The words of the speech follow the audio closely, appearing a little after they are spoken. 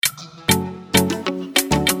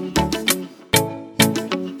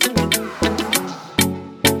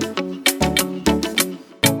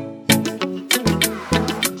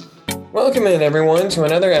Welcome in, everyone, to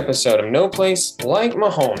another episode of No Place Like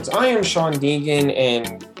Mahomes. I am Sean Deegan,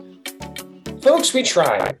 and folks, we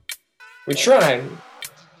tried. We tried.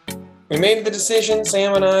 We made the decision,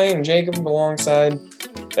 Sam and I and Jacob alongside,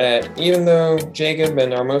 that even though Jacob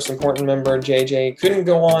and our most important member, JJ, couldn't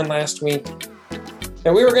go on last week,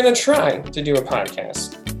 that we were going to try to do a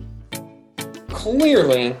podcast.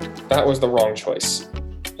 Clearly, that was the wrong choice.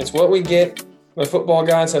 It's what we get. The football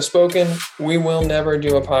gods have spoken. We will never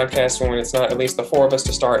do a podcast when it's not at least the four of us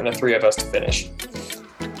to start and the three of us to finish.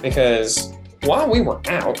 Because while we were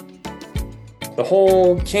out, the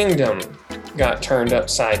whole kingdom got turned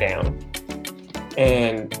upside down.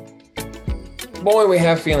 And boy, we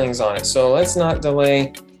have feelings on it. So let's not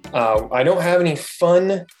delay. I don't have any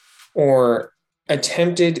fun or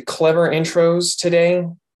attempted clever intros today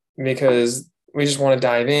because we just want to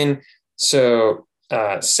dive in. So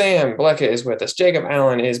Sam Blecka is with us. Jacob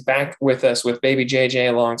Allen is back with us with baby JJ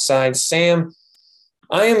alongside. Sam,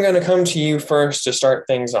 I am going to come to you first to start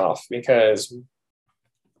things off because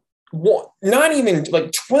not even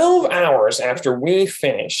like 12 hours after we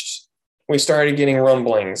finished, we started getting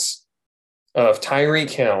rumblings of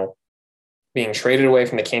Tyreek Hill being traded away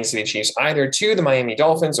from the Kansas City Chiefs, either to the Miami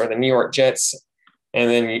Dolphins or the New York Jets. And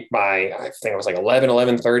then by, I think it was like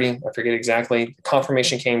 11:30, I forget exactly,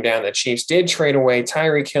 confirmation came down that Chiefs did trade away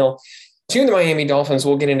Tyreek Hill to the Miami Dolphins.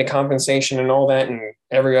 We'll get into compensation and all that and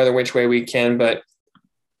every other which way we can. But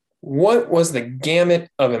what was the gamut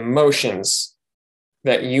of emotions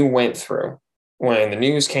that you went through when the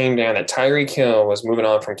news came down that Tyreek Hill was moving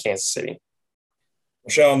on from Kansas City?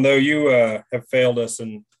 Sean, though you have failed us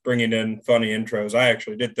in bringing in funny intros, I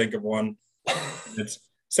actually did think of one. It's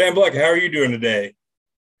Sam Black, how are you doing today?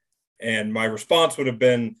 And my response would have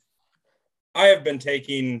been, I have been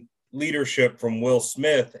taking leadership from Will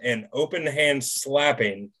Smith and open hand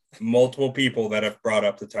slapping multiple people that have brought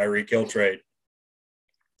up the Tyreek Hill trade.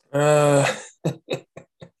 That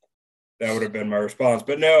would have been my response.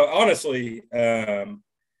 But no, honestly,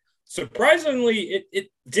 surprisingly, it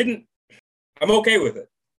didn't. I'm okay with it.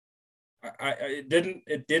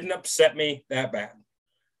 It didn't upset me that bad.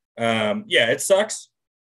 Yeah, it sucks.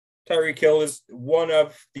 Tyreek Hill is one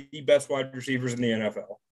of the best wide receivers in the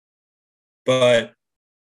NFL. But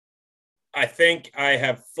I think I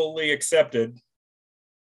have fully accepted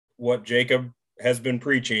what Jacob has been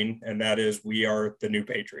preaching, and that is we are the new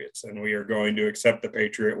Patriots, and we are going to accept the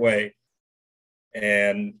Patriot way.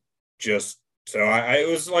 And just so it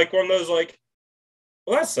was like one of those like,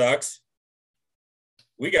 well, that sucks.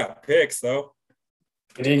 We got picks, though.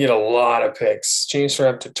 We did get a lot of picks. Chiefs are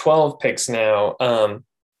up to 12 picks now.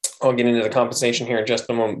 I'll get into the compensation here in just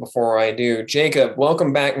a moment. Before I do, Jacob,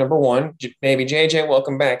 welcome back, number one. Maybe JJ,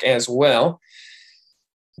 welcome back as well.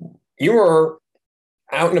 You were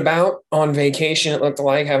out and about on vacation, it looked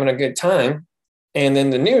like, having a good time. And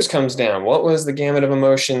then the news comes down. What was the gamut of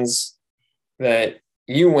emotions that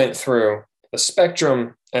you went through, the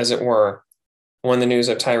spectrum, as it were, when the news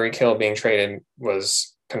of Tyreek Hill being traded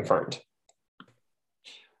was confirmed?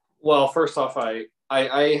 Well, first off, I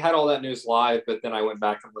had all that news live, but then I went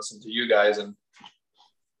back and listened to you guys, and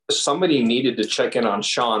somebody needed to check in on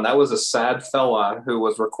Sean. That was a sad fella who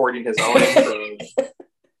was recording his own intro.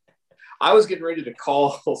 I was getting ready to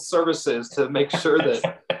call services to make sure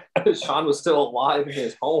that Sean was still alive in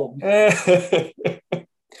his home. I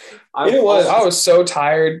was so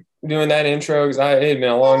tired doing that intro because it had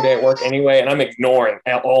been a long day at work anyway, and I'm ignoring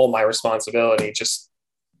all my responsibility, just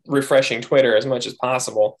refreshing Twitter as much as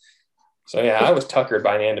possible. So yeah, I was tuckered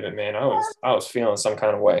by the end of it, man. I was feeling some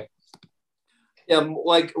kind of way. Yeah,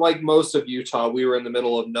 like most of Utah, we were in the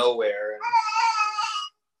middle of nowhere.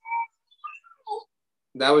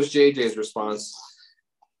 And that was JJ's response.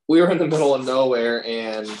 We were in the middle of nowhere,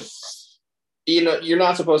 and you're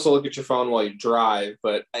not supposed to look at your phone while you drive,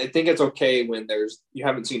 but I think it's okay when you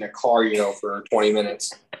haven't seen a car, for 20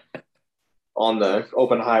 minutes on the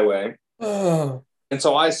open highway. Oh. And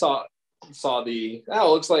so I saw it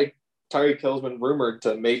looks like Tyreek Hill's been rumored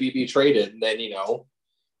to maybe be traded. And then,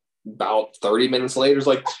 about 30 minutes later, it's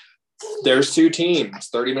like, there's two teams.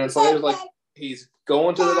 30 minutes later, it's like, he's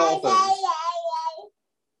going to the Dolphins.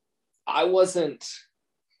 I wasn't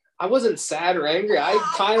sad or angry. I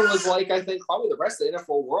kind of was like, I think probably the rest of the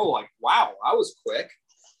NFL world, like, wow, I was quick.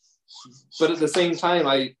 But at the same time,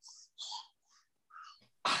 I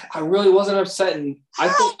really wasn't upset. And I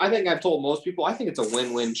think I've told most people, I think it's a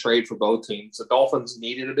win-win trade for both teams. The Dolphins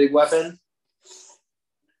needed a big weapon,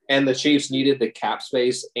 and the Chiefs needed the cap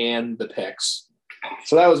space and the picks.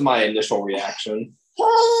 So that was my initial reaction.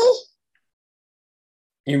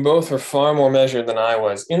 You both were far more measured than I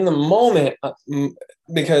was in the moment,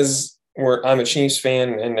 because I'm a Chiefs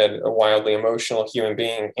fan and a wildly emotional human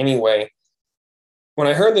being anyway. When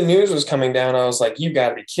I heard the news was coming down, I was like, you got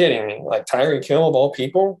to be kidding me. Like Tyreek Hill of all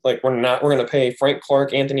people? Like we're going to pay Frank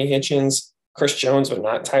Clark, Anthony Hitchens, Chris Jones, but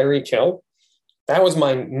not Tyreek Hill? That was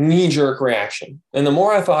my knee-jerk reaction. And the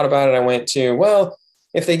more I thought about it, I went to, well,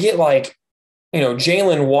 if they get like,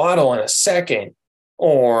 Jalen Waddle in a second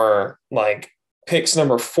or like picks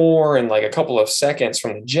number 4 and like a couple of seconds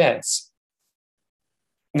from the Jets,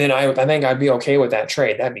 then I think I'd be okay with that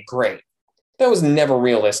trade. That'd be great. That was never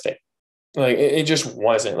realistic. Like it just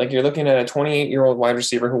wasn't. Like you're looking at a 28-year-old wide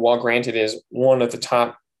receiver who, while granted is one of the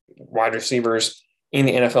top wide receivers in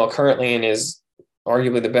the NFL currently and is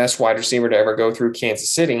arguably the best wide receiver to ever go through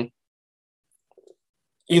Kansas City.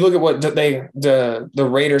 You look at what the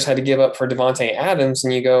Raiders had to give up for Devontae Adams,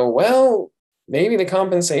 and you go, well, maybe the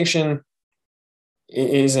compensation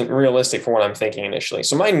isn't realistic for what I'm thinking initially.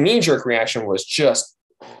 So my knee-jerk reaction was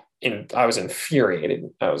I was infuriated.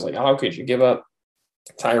 I was like, how could you give up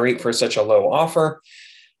Tyreek for such a low offer?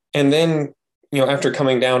 And then, after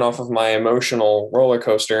coming down off of my emotional roller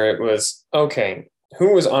coaster, it was, okay,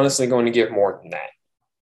 who was honestly going to give more than that?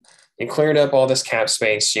 You cleared up all this cap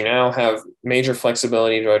space. You now have major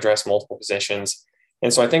flexibility to address multiple positions.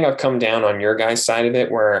 And so I think I've come down on your guys' side of it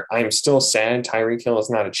where I'm still sad Tyreek Hill is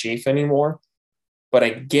not a Chief anymore, but I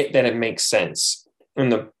get that it makes sense.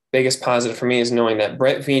 And the biggest positive for me is knowing that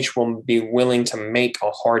Brett Veach will be willing to make a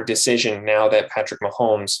hard decision now that Patrick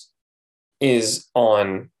Mahomes is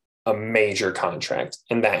on a major contract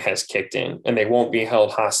and that has kicked in, and they won't be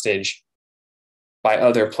held hostage by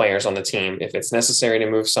other players on the team. If it's necessary to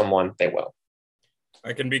move someone, they will.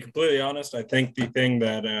 I can be completely honest. I think the thing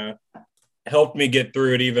that helped me get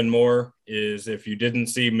through it even more is if you didn't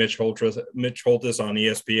see Mitch Holthus on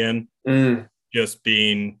ESPN, just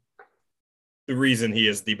being the reason he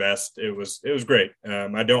is the best. It was great.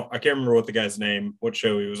 I can't remember what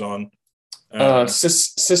show he was on.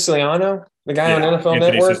 Siciliano, the guy on NFL Anthony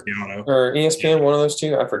Network Siciliano. or ESPN, one of those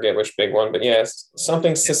two. I forget which big one, but yes,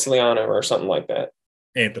 something Siciliano or something like that.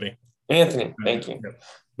 Anthony, thank you.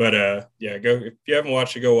 But go if you haven't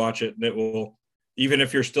watched it, go watch it, and it will. Even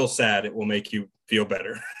if you're still sad, it will make you feel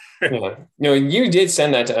better. Yeah. You did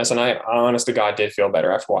send that to us, and I honest to God did feel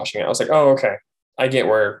better after watching it. I was like, oh, okay, I get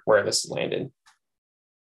where this landed.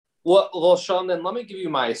 Well, Sean, then let me give you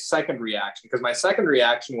my second reaction, because my second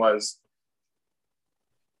reaction was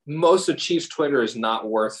most of Chiefs Twitter is not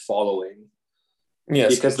worth following.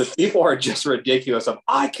 Yes. Because the people are just ridiculous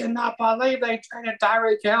I cannot believe they traded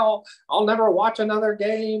Tyreek Hill. I'll never watch another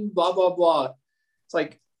game, blah, blah, blah. It's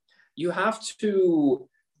like you have to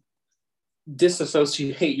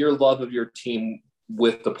disassociate your love of your team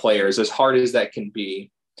with the players, as hard as that can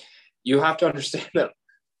be. You have to understand that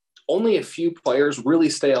only a few players really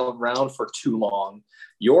stay around for too long.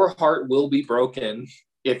 Your heart will be broken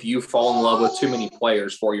if you fall in love with too many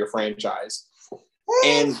players for your franchise.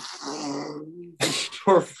 And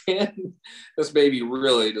your fan, this baby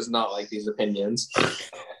really does not like these opinions.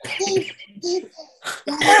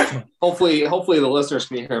 Hopefully the listeners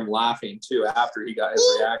can hear him laughing too after he got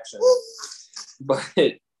his reaction.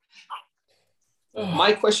 But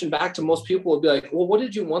my question back to most people would be like, well, what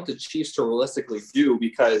did you want the Chiefs to realistically do?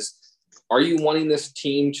 Because are you wanting this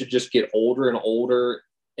team to just get older and older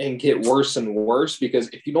and get worse and worse? Because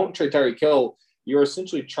if you don't trade Tyreek Hill, you're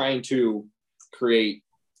essentially trying to create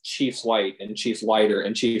Chiefs light and Chiefs lighter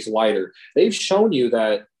and Chiefs lighter. They've shown you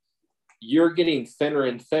that you're getting thinner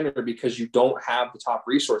and thinner because you don't have the top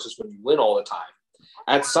resources when you win all the time.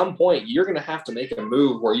 At some point, you're going to have to make a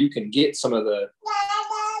move where you can get some of the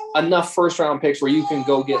enough first round picks where you can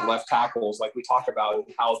go get left tackles, like we talked about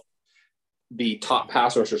how the top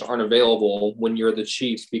pass rushers aren't available when you're the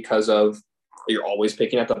Chiefs because of you're always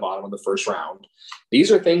picking at the bottom of the first round.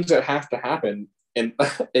 These are things that have to happen. And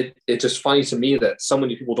it's just funny to me that so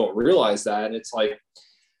many people don't realize that. And it's like,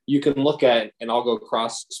 you can look at, and I'll go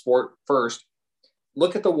cross sport first.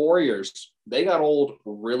 Look at the Warriors. They got old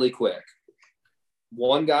really quick.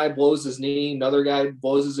 One guy blows his knee, another guy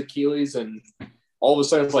blows his Achilles, and all of a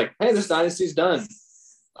sudden it's like, hey, this dynasty's done.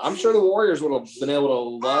 I'm sure the Warriors would have been able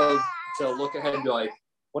to love to look ahead and be like,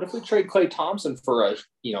 what if we trade Klay Thompson for a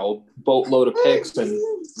boatload of picks and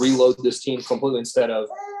reload this team completely instead of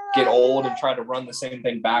get old and try to run the same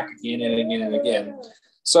thing back again and again and again.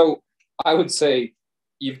 So I would say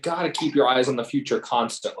you've got to keep your eyes on the future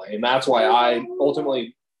constantly. And that's why I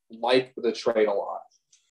ultimately like the trade a lot.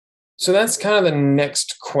 So that's kind of the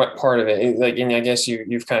next part of it. Like, and I guess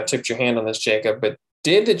you've kind of tipped your hand on this, Jacob, but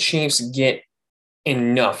did the Chiefs get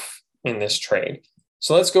enough in this trade?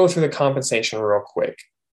 So let's go through the compensation real quick,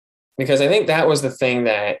 because I think that was the thing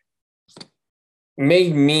that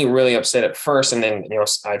made me really upset at first. And then,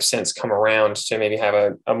 I've since come around to maybe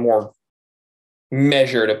have a more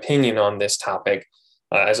measured opinion on this topic,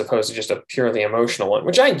 as opposed to just a purely emotional one,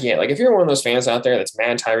 which I get. Like, if you're one of those fans out there that's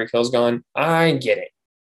mad Tyreek Hill's gone, I get it.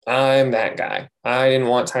 I'm that guy. I didn't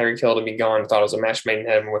want Tyreek Hill to be gone. Thought it was a match made in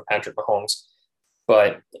heaven with Patrick Mahomes.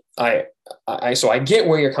 But so I get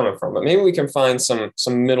where you're coming from, but maybe we can find some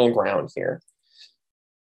middle ground here.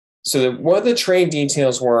 So what the trade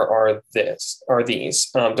details are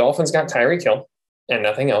these. Dolphins got Tyreek Hill and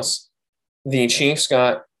nothing else. The Chiefs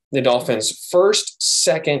got the Dolphins' first,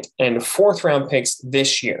 second, and fourth round picks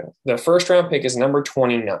this year. The first round pick is number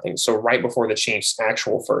 29, so right before the Chiefs'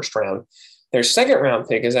 actual first round. Their second round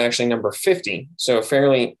pick is actually number 50, so a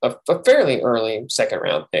fairly early second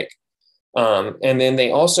round pick. And then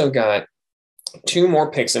they also got 2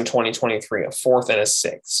 more picks in 2023, a fourth and a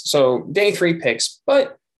sixth. So day 3 picks,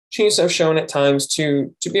 but Chiefs have shown at times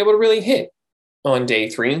to be able to really hit on day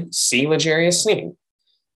 3. See L'Jarius Sneed.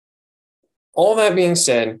 All that being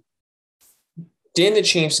said, did the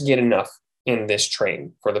Chiefs get enough in this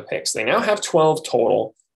trade for the picks? They now have 12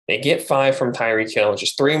 total. They get 5 from Tyreek Hill, which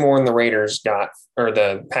is 3 more than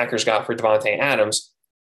the Packers got for Davante Adams.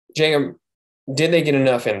 Jacob, did they get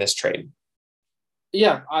enough in this trade?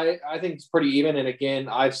 Yeah, I think it's pretty even. And again,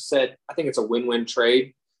 I've said I think it's a win-win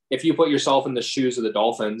trade. If you put yourself in the shoes of the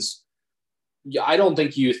Dolphins, I don't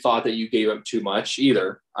think you thought that you gave up too much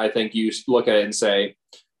either. I think you look at it and say,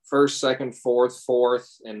 first, second, fourth,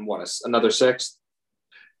 and another sixth.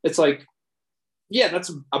 It's like, yeah,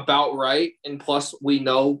 that's about right. And plus, we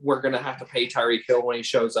know we're going to have to pay Tyreek Hill when he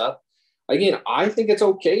shows up. Again, I think it's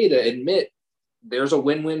okay to admit there's a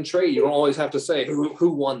win-win trade. You don't always have to say who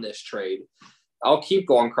won this trade. I'll keep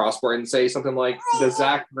going crossword and say something like the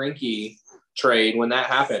Zach Greinke trade when that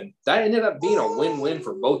happened. That ended up being a win-win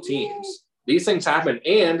for both teams. These things happen.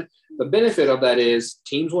 And the benefit of that is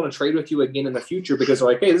teams want to trade with you again in the future because they're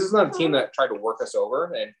like, hey, this is not a team that tried to work us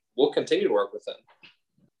over, and we'll continue to work with them.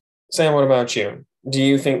 Sam, what about you? Do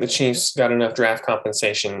you think the Chiefs got enough draft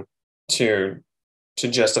compensation to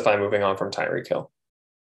justify moving on from Tyreek Hill?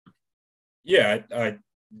 Yeah, I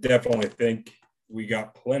definitely think we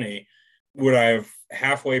got plenty. Would I have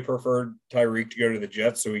halfway preferred Tyreek to go to the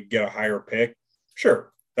Jets so we get a higher pick?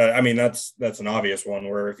 Sure. I mean, that's an obvious one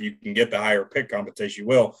where if you can get the higher pick compensation, you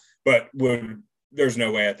will. But there's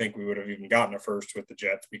no way I think we would have even gotten a first with the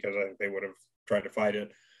Jets because I think they would have tried to fight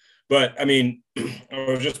it. But, I mean, I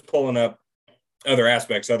was just pulling up other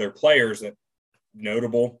aspects, other players that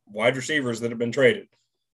notable wide receivers that have been traded.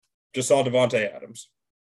 Just saw Davante Adams.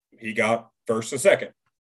 He got first and second.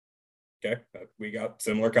 Okay, we got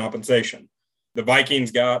similar compensation. The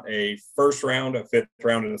Vikings got a first round, a fifth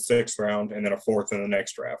round, and a sixth round, and then a fourth in the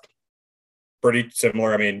next draft. Pretty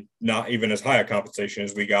similar. I mean, not even as high a compensation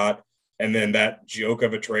as we got. And then that joke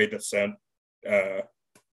of a trade that sent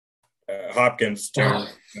Hopkins to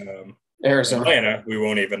Arizona. Atlanta, we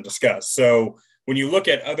won't even discuss. So when you look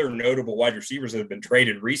at other notable wide receivers that have been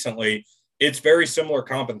traded recently, it's very similar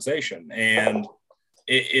compensation. And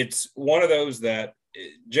it's one of those that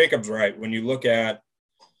Jacob's right. When you look at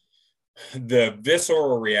the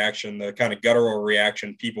visceral reaction, the kind of guttural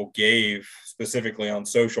reaction people gave specifically on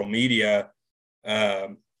social media,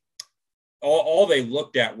 all they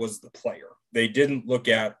looked at was the player. They didn't look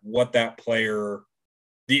at what that player,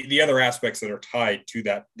 the other aspects that are tied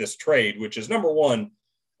to this trade, which is number one,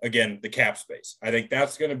 again, the cap space. I think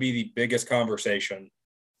that's going to be the biggest conversation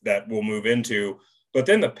that we'll move into. But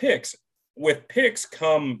then the picks. With picks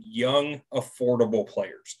come young, affordable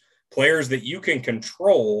players that you can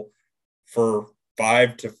control for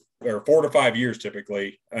 4 to 5 years,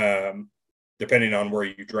 typically, depending on where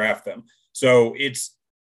you draft them. So is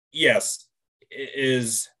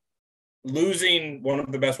losing one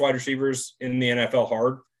of the best wide receivers in the NFL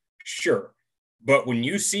hard? Sure. But when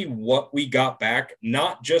you see what we got back,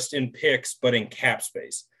 not just in picks, but in cap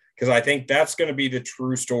space, because I think that's going to be the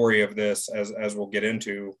true story of this as we'll get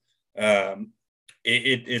into.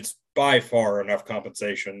 It's by far enough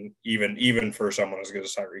compensation, even for someone as good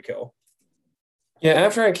as Tyreek Hill. Yeah,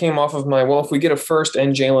 after I came off of my, if we get a first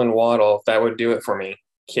and Jalen Waddle, that would do it for me,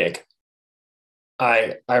 kick.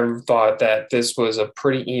 I thought that this was a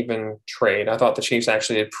pretty even trade. I thought the Chiefs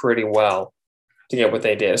actually did pretty well to get what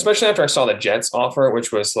they did, especially after I saw the Jets offer,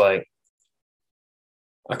 which was like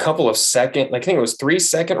a couple of second, I think it was 3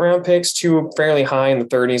 second round picks, 2 fairly high in the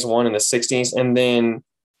 30s, 1 in the 60s,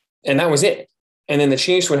 and that was it. And then the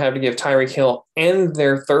Chiefs would have to give Tyreek Hill and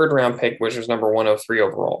their third round pick, which was number 103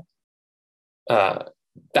 overall. I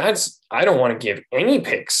don't want to give any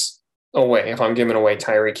picks away if I'm giving away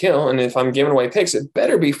Tyreek Hill. And if I'm giving away picks, it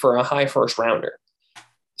better be for a high first rounder.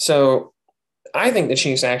 So I think the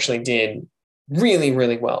Chiefs actually did really,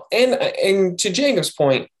 really well. And to Jacob's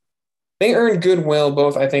point, they earned goodwill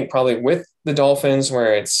both, I think, probably with the Dolphins,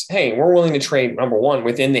 where it's, hey, we're willing to trade, number one,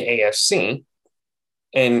 within the AFC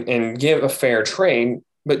and give a fair trade,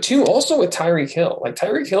 but two, also with Tyreek Hill. Like,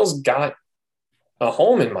 Tyreek Hill's got a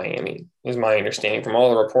home in Miami, is my understanding from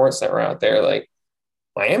all the reports that were out there. Like,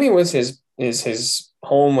 Miami was his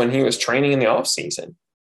home when he was training in the offseason.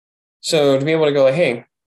 So to be able to go, like, hey,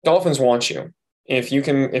 Dolphins want you. If you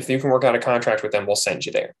can work out a contract with them, we'll send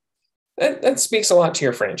you there. That speaks a lot to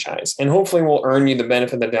your franchise, and hopefully will earn you the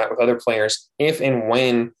benefit of the doubt with other players if and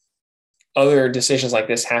when other decisions like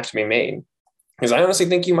this have to be made. Because I honestly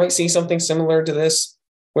think you might see something similar to this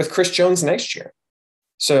with Chris Jones next year.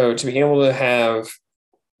 So to be able to have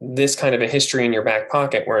this kind of a history in your back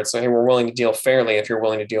pocket where it's like, hey, we're willing to deal fairly if you're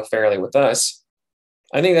willing to deal fairly with us,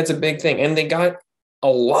 I think that's a big thing. And they got a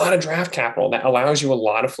lot of draft capital that allows you a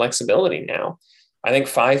lot of flexibility now. I think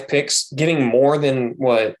 5 picks, getting more than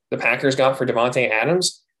what the Packers got for Devontae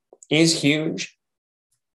Adams is huge.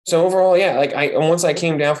 So overall, yeah, like once I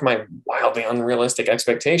came down from my wildly unrealistic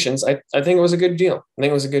expectations, I think it was a good deal. I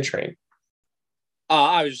think it was a good trade.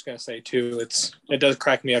 I was just gonna say too, it does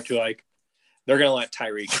crack me up to, like, they're gonna let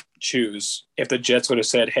Tyreek choose. If the Jets would have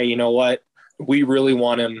said, hey, you know what? We really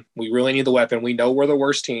want him. We really need the weapon. We know we're the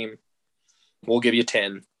worst team. We'll give you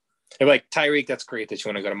 10. They're like, Tyreek, that's great that you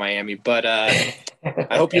want to go to Miami, but I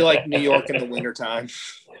hope you like New York in the wintertime.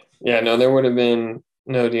 Yeah, no, there would have been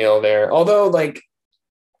no deal there. Although, like,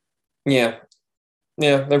 yeah,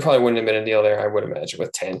 there probably wouldn't have been a deal there, I would imagine,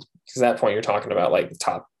 with 10. Because at that point, you're talking about, like, the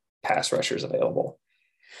top pass rushers available.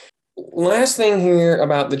 Last thing here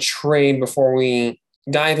about the trade before we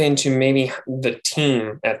dive into maybe the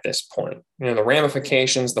team at this point. You know, the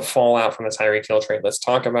ramifications, the fallout from the Tyreek Hill trade. Let's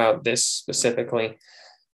talk about this specifically.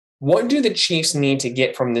 What do the Chiefs need to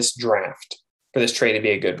get from this draft for this trade to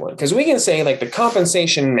be a good one? Because we can say, like, the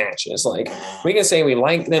compensation matches. Like, we can say we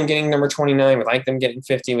like them getting number 29, we like them getting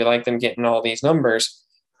 50, we like them getting all these numbers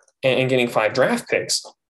and getting 5 draft picks.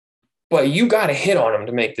 But you got to hit on them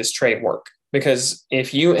to make this trade work. Because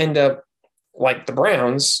if you end up like the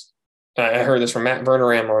Browns, I heard this from Matt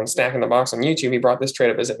Verderam on Stacking the Box on YouTube. He brought this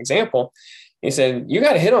trade up as an example. He said, you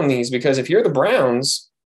got to hit on these because if you're the Browns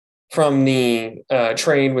from the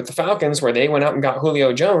trade with the Falcons where they went out and got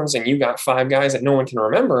Julio Jones and you got 5 guys that no one can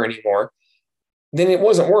remember anymore, then it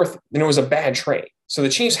wasn't worth it. Then it was a bad trade. So the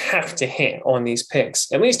Chiefs have to hit on these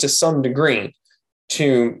picks, at least to some degree,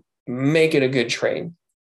 to make it a good trade.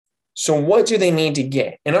 So what do they need to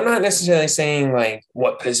get? And I'm not necessarily saying, like,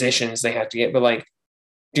 what positions they have to get, but, like,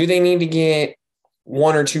 do they need to get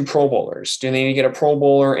 1 or 2 Pro Bowlers? Do they need to get a Pro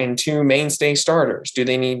Bowler and 2 mainstay starters? Do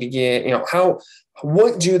they need to get,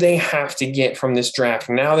 what do they have to get from this draft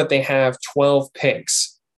now that they have 12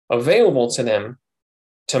 picks available to them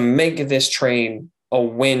to make this trade a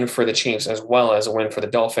win for the Chiefs as well as a win for the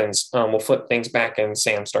Dolphins? We'll flip things back and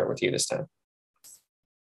Sam, start with you this time.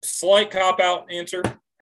 Slight cop-out answer.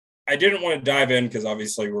 I didn't want to dive in because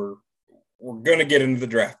obviously we're going to get into the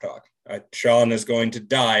draft talk. Sean is going to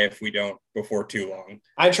die if we don't before too long.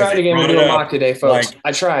 I tried to get him to do a mock today, folks.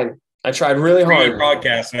 I tried really hard.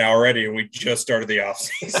 Podcast now already, and we just started the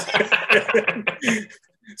offseason.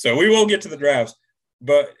 So we will get to the drafts.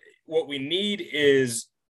 But what we need is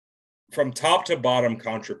from top to bottom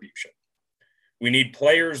contribution. We need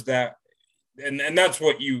players that and that's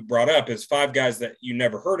what you brought up is 5 guys that you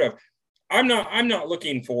never heard of. I'm not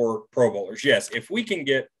looking for Pro Bowlers. Yes, if we can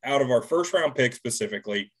get out of our first round pick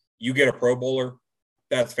specifically, you get a Pro Bowler,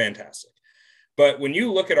 that's fantastic. But when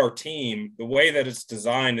you look at our team, the way that it's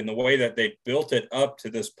designed and the way that they built it up to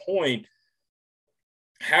this point,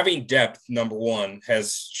 having depth, number one,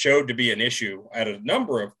 has showed to be an issue at a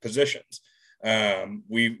number of positions.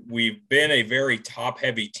 We've been a very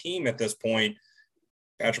top-heavy team at this point.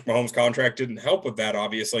 Patrick Mahomes' contract didn't help with that,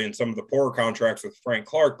 obviously, and some of the poorer contracts with Frank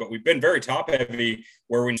Clark, but we've been very top-heavy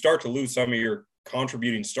where when you start to lose some of your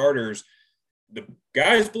contributing starters, the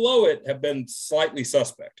guys below it have been slightly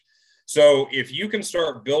suspect. So if you can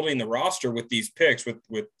start building the roster with these picks,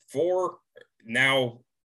 with 4 now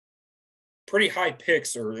pretty high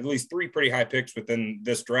picks, or at least 3 pretty high picks within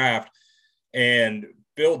this draft, and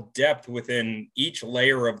build depth within each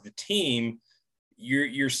layer of the team,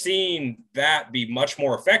 you're seeing that be much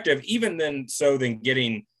more effective, even than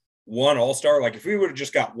getting 1 all-star. Like if we would have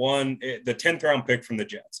just got 1, the 10th round pick from the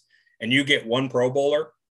Jets, and you get 1 Pro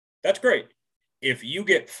Bowler, that's great. If you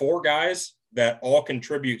get 4 guys that all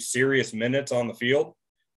contribute serious minutes on the field,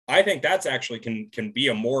 I think that's actually can be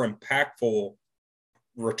a more impactful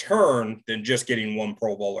return than just getting 1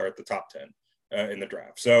 Pro Bowler at the top 10. in the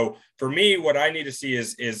draft. So for me, what I need to see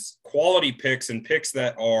is quality picks and picks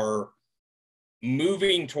that are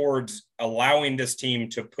moving towards allowing this team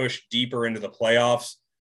to push deeper into the playoffs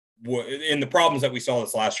in the problems that we saw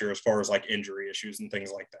this last year as far as like injury issues and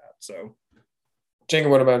things like that. So,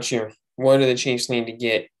 Jacob, what about you? What do the Chiefs need to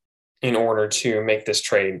get in order to make this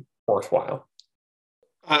trade worthwhile?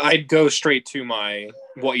 I'd go straight to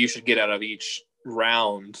what you should get out of each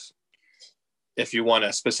round if you want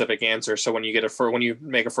a specific answer. So when you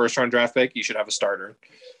make a first round draft pick, you should have a starter.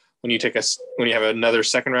 When you have another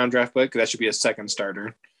second round draft pick, that should be a second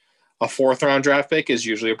starter. A fourth round draft pick is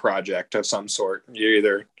usually a project of some sort. You're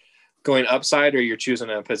either going upside or you're choosing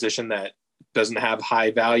a position that doesn't have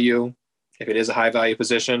high value. If it is a high value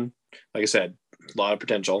position, like I said, a lot of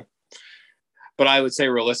potential. But I would say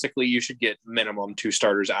realistically, you should get minimum 2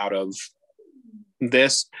 starters out of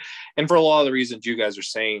this. And for a lot of the reasons you guys are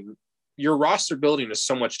saying, your roster building is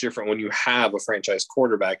so much different when you have a franchise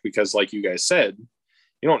quarterback, because like you guys said,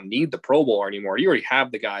 you don't need the Pro Bowler anymore. You already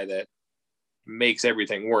have the guy that makes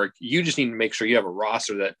everything work. You just need to make sure you have a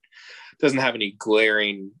roster that doesn't have any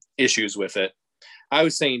glaring issues with it. I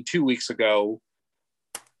was saying 2 weeks ago,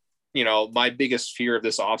 my biggest fear of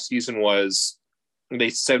this offseason was they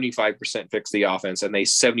 75% fix the offense and they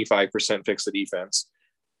 75% fix the defense.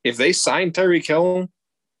 If they signed Tyreek Hill,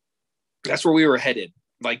 that's where we were headed.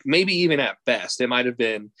 Like maybe even at best, it might have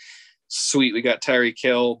been sweet. We got Tyreek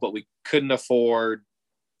Hill, but we couldn't afford.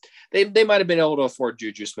 They might have been able to afford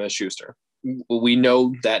Juju Smith-Schuster. We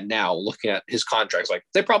know that now, looking at his contracts. Like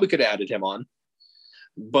they probably could have added him on,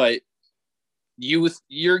 but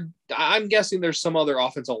I'm guessing there's some other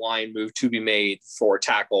offensive line move to be made for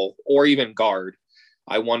tackle or even guard.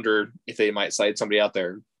 I wonder if they might slide somebody out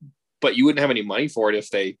there, but you wouldn't have any money for it if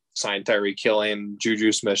they signed Tyreek Hill and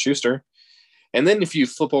Juju Smith-Schuster. And then if you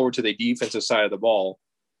flip over to the defensive side of the ball,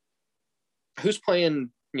 who's playing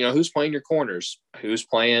your corners? Who's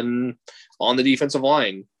playing on the defensive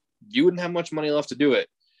line? You wouldn't have much money left to do it.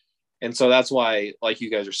 And so that's why, like you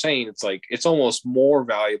guys are saying, it's like it's almost more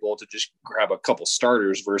valuable to just grab a couple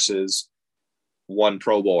starters versus one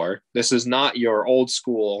Pro Bowler. This is not your old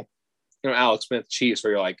school, Alex Smith Chiefs,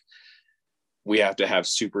 where you're like, we have to have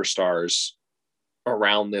superstars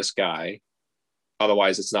around this guy.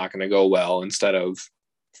 Otherwise, it's not going to go well instead of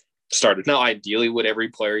starters. Now, ideally, would every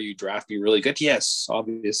player you draft be really good? Yes,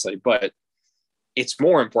 obviously. But it's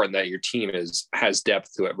more important that your team has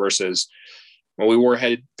depth to it versus what we were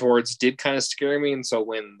headed towards did kind of scare me. And so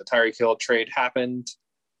when the Tyreek Hill trade happened,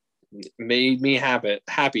 it made me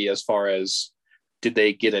happy as far as did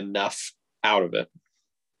they get enough out of it?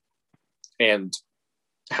 And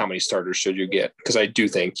how many starters should you get? Because I do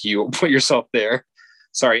think you put yourself there.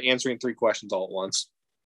 Sorry, answering 3 questions all at once.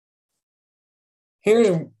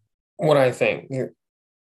 Here's what I think.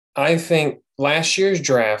 I think last year's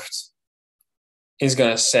draft is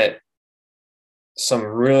going to set some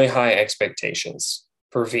really high expectations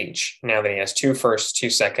for Veach now that he has 2 firsts, 2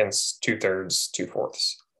 seconds, 2 thirds, 2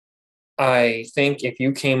 fourths. I think if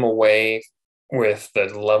you came away with the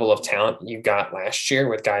level of talent you got last year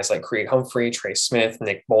with guys like Creed Humphrey, Trey Smith,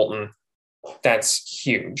 Nick Bolton, that's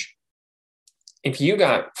huge. If you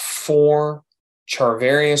got 4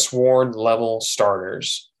 Charvarius Ward level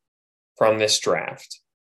starters from this draft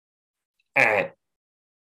at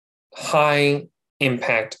high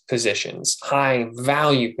impact positions, high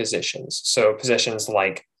value positions, so positions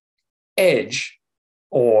like edge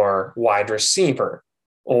or wide receiver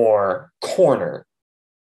or corner,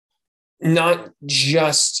 not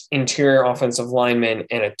just interior offensive linemen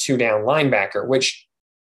and a 2-down linebacker, which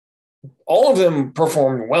all of them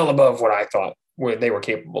performed well above what I thought they were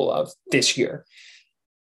capable of this year.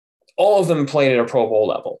 All of them played at a Pro Bowl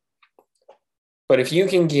level. But if you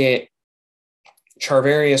can get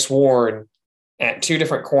Charvarius Ward at 2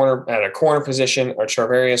 different at a corner position or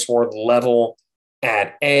Charvarius Ward level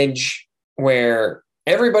at edge where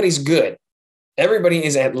everybody's good, everybody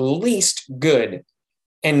is at least good,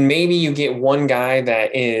 and maybe you get one guy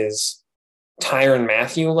that is Tyrann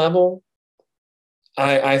Mathieu level,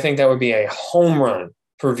 I think that would be a home run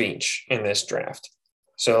for Veach in this draft.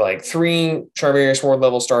 So like 3 Charvarius Ward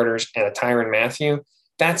level starters and a Tyrann Mathieu,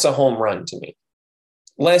 that's a home run to me.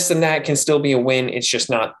 Less than that can still be a win. It's just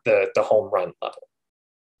not the home run level.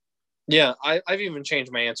 Yeah, I've even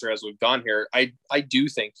changed my answer as we've gone here. I do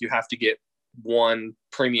think you have to get 1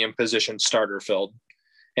 premium position starter filled.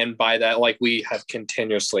 And by that, like we have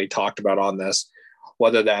continuously talked about on this,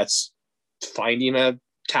 whether that's finding a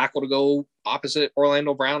tackle to go opposite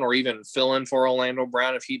Orlando Brown or even fill in for Orlando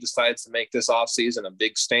Brown if he decides to make this offseason a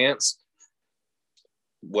big stance,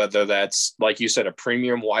 whether that's, like you said, a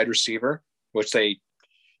premium wide receiver, which they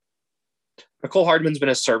Nicole Hardman's been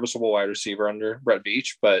a serviceable wide receiver under Brett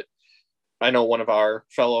Veach, but I know one of our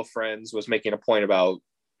fellow friends was making a point about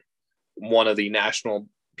one of the national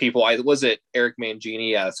people. Was it Eric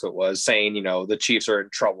Mangini? Yeah, that's what it was, saying, the Chiefs are in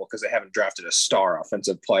trouble because they haven't drafted a star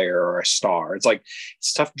offensive player or a star. It's like,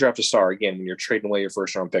 it's tough to draft a star again when you're trading away your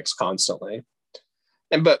first round picks constantly.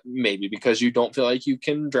 But maybe because you don't feel like you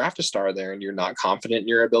can draft a star there and you're not confident in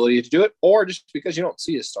your ability to do it, or just because you don't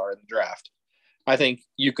see a star in the draft. I think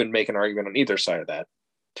you can make an argument on either side of that.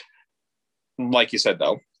 Like you said,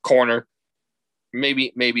 though, corner,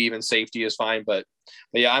 maybe even safety is fine. But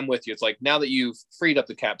yeah, I'm with you. It's like, now that you've freed up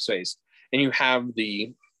the cap space and you have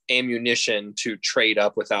the ammunition to trade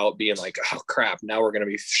up without being like, oh crap, now we're going to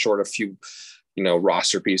be short a few,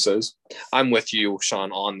 roster pieces. I'm with you,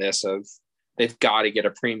 Sean, on this of they've got to get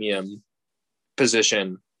a premium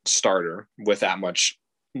position starter with that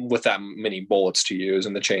many bullets to use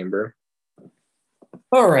in the chamber.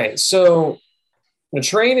 All right, so the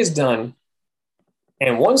trade is done.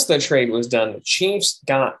 And once the trade was done, the Chiefs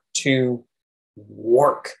got to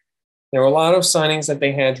work. There were a lot of signings that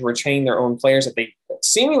they had to retain their own players that they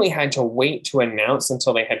seemingly had to wait to announce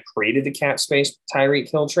until they had created the cap space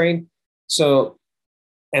Tyreek Hill trade. So,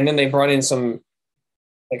 and then they brought in some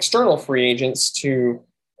external free agents to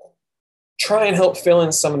try and help fill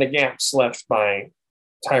in some of the gaps left by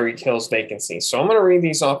Tyreek Hill's vacancy. So I'm going to read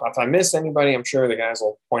these off. If I miss anybody, I'm sure the guys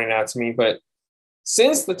will point it out to me. But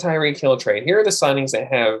since the Tyreek Hill trade, here are the signings that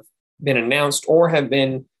have been announced or have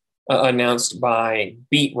been announced by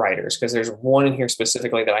beat writers, because there's one in here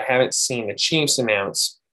specifically that I haven't seen the Chiefs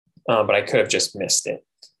announce, but I could have just missed it.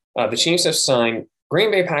 The Chiefs have signed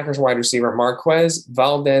Green Bay Packers wide receiver Marquez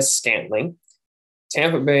Valdez-Scantling,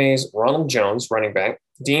 Tampa Bay's Ronald Jones, running back,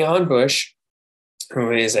 Deion Bush,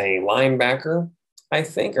 who is a linebacker, I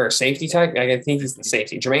think, or a safety type. I think he's the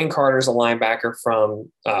safety. Jermaine Carter's a linebacker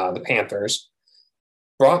from the Panthers.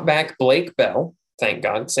 Brought back Blake Bell. Thank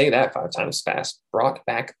God. Say that 5 times fast. Brought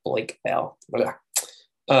back Blake Bell.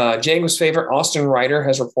 Jaguars' favorite Austin Ryder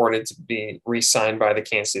has reported to be re-signed by the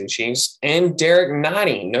Kansas City Chiefs. And Derek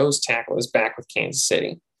Nottie, nose tackle, is back with Kansas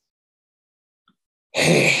City.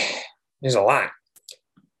 There's a lot.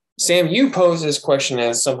 Sam, you posed this question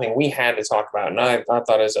as something we had to talk about, and I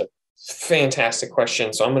thought it was a fantastic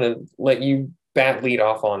question. So I'm going to let you bat lead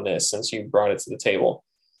off on this since you brought it to the table.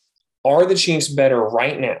 Are the Chiefs better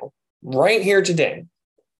right now, right here today,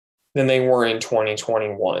 than they were in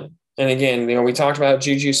 2021? And again, we talked about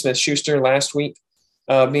Juju Smith-Schuster last week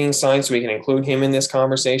being signed, so we can include him in this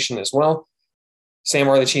conversation as well. Sam,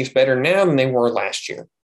 are the Chiefs better now than they were last year?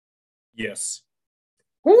 Yes.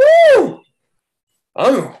 Woo!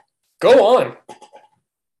 Go on.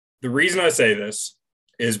 The reason I say this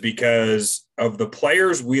is because of the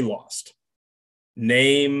players we lost.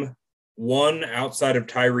 Name one outside of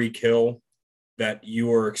Tyreek Hill that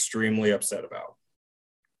you are extremely upset about.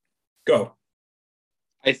 Go.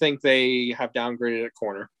 I think they have downgraded at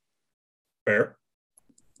corner. Fair.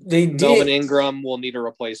 They did. Melvin Ingram will need a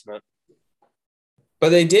replacement. But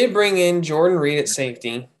they did bring in Jordan Reed at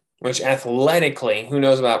safety, which athletically, who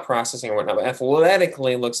knows about processing and whatnot, but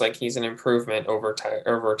athletically looks like he's an improvement over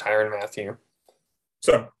Tyrann Mathieu.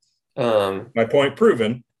 So, my point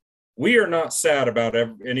proven. We are not sad about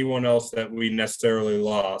anyone else that we necessarily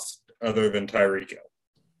lost other than Tyreek Hill.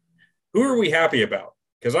 Who are we happy about?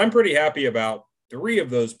 Because I'm pretty happy about 3 of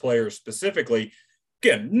those players specifically.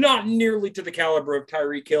 Again, not nearly to the caliber of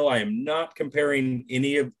Tyreek Hill. I am not comparing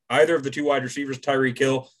either of the 2 wide receivers to Tyreek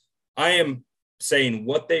Hill. I am saying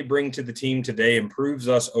what they bring to the team today improves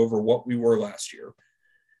us over what we were last year. And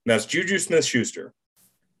that's Juju Smith-Schuster,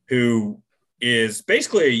 who is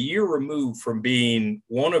basically a year removed from being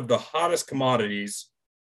one of the hottest commodities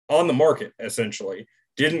on the market, essentially.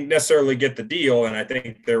 Didn't necessarily get the deal, and I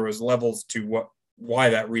think there was levels to why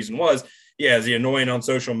that reason was. Yeah, is he annoying on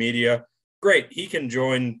social media? Great. He can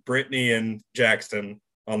join Brittany and Jackson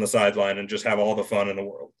on the sideline and just have all the fun in the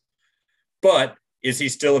world. But is he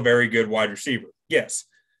still a very good wide receiver? Yes.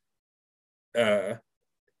 I'm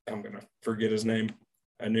going to forget his name.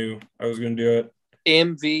 I knew I was going to do it.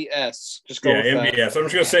 MVS. Just go with MVS. that. I'm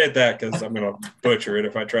just going to say it that because I'm going to butcher it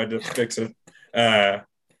if I tried to fix it.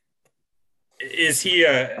 Is he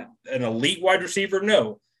an elite wide receiver?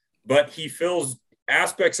 No. But he fills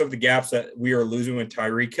aspects of the gaps that we are losing with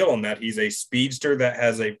Tyreek Hill, and that he's a speedster that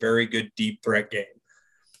has a very good deep threat game.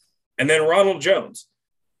 And then Ronald Jones.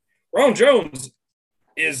 Ronald Jones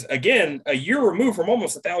is, again, a year removed from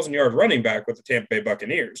almost 1,000-yard running back with the Tampa Bay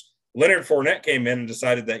Buccaneers. Leonard Fournette came in and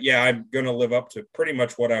decided that, I'm going to live up to pretty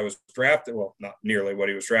much what I was drafted. Well, not nearly what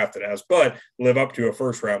he was drafted as, but live up to a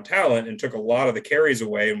first-round talent, and took a lot of the carries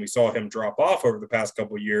away. And we saw him drop off over the past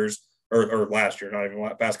couple of years or last year, not even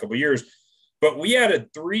the past couple of years. But we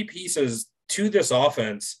added 3 pieces to this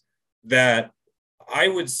offense that I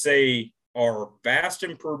would say are vast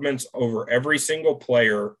improvements over every single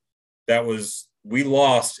player that we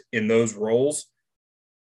lost in those roles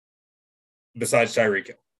besides Tyreek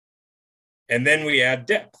Hill. And then we add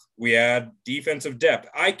depth. We add defensive depth.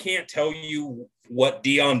 I can't tell you what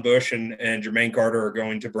Deion Bush and Jermaine Carter are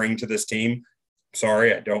going to bring to this team.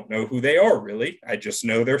 Sorry, I don't know who they are really. I just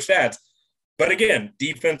know their stats. But again,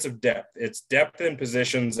 defensive depth. It's depth in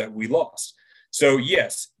positions that we lost. So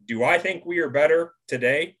yes, do I think we are better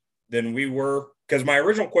today than we were? Because my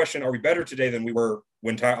original question, are we better today than we were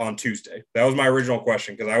on Tuesday? That was my original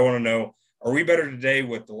question, because I want to know, are we better today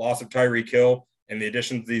with the loss of Tyreek Hill and the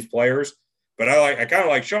addition of these players? But I kind of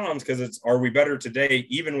like Sean's, because it's, are we better today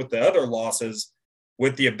even with the other losses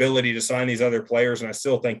with the ability to sign these other players? And I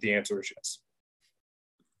still think the answer is yes.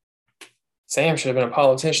 Sam should have been a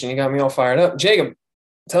politician. You got me all fired up. Jacob,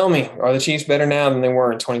 tell me, are the Chiefs better now than they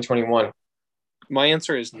were in 2021? My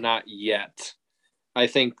answer is not yet. I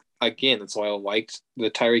think, again, that's why I liked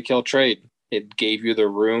the Tyreek Hill trade. It gave you the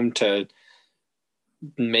room to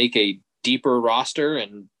make a deeper roster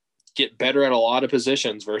and get better at a lot of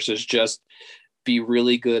positions versus just be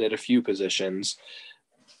really good at a few positions.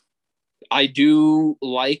 I do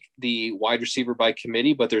like the wide receiver by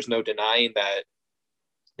committee, but there's no denying that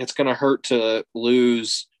it's going to hurt to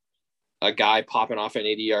lose a guy popping off an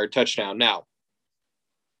 80-yard touchdown. Now,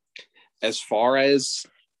 as far as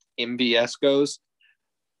MVS goes,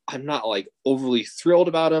 I'm not like overly thrilled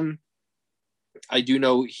about him. I do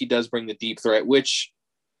know he does bring the deep threat, which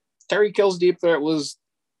Tyreek Hill's deep threat was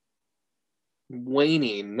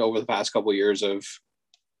waning over the past couple of years.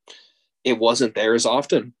 It wasn't there as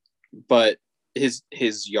often, but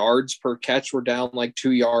his yards per catch were down like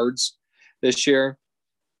 2 yards this year.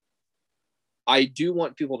 I do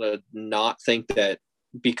want people to not think that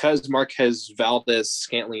because Marquez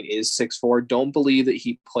Valdes-Scantling is 6'4", don't believe that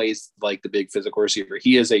he plays like the big physical receiver.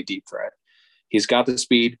 He is a deep threat. He's got the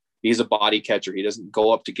speed. He's a body catcher. He doesn't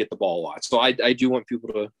go up to get the ball a lot. So I do want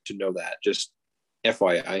people to know that, just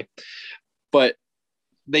FYI. But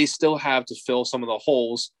they still have to fill some of the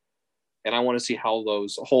holes, and I want to see how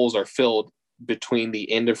those holes are filled between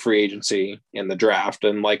the end of free agency and the draft.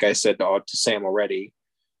 And like I said to Sam already,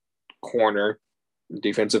 corner,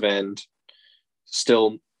 defensive end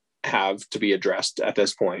still have to be addressed at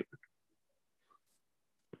this point.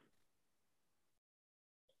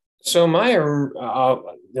 So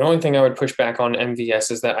the only thing I would push back on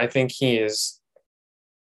MVS is that I think he is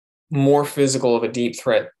more physical of a deep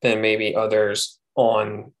threat than maybe others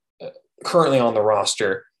currently on the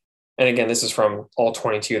roster. And again, this is from all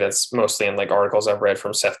 22. That's mostly in like articles I've read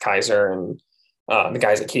from Seth Kaiser and the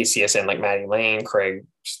guys at KCSN, like Matty Lane, Craig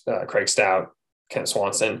Stout, Kent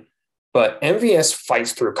Swanson. But MVS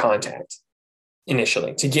fights through contact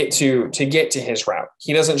initially to get to his route.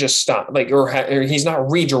 He doesn't just stop, or he's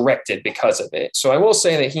not redirected because of it. So I will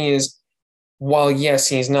say that he is, while yes,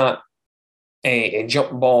 he's not a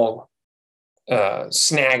jump ball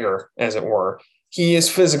snagger, as it were, he is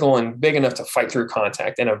physical and big enough to fight through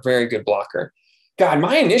contact and a very good blocker. God,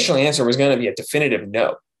 my initial answer was going to be a definitive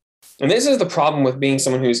no. And this is the problem with being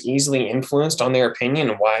someone who's easily influenced on their opinion,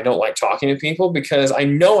 and why I don't like talking to people, because I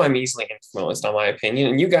know I'm easily influenced on my opinion.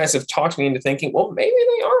 And you guys have talked me into thinking, well, maybe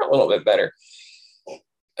they are a little bit better.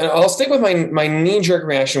 And I'll stick with my knee-jerk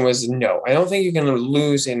reaction was no. I don't think you can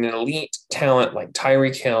lose an elite talent like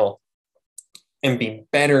Tyreek Hill and be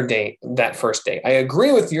better that first day. I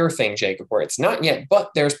agree with your thing, Jacob, where it's not yet, but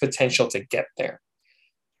there's potential to get there.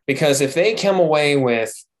 Because if they come away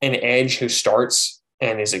with an edge who starts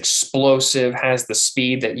and is explosive, has the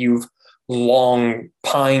speed that you've long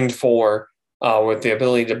pined for, with the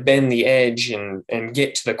ability to bend the edge and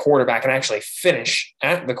get to the quarterback and actually finish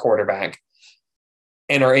at the quarterback,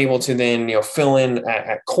 and are able to then fill in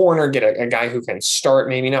at corner, get a guy who can start,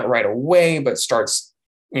 maybe not right away, but starts,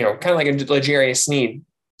 kind of like a L'Jarius Sneed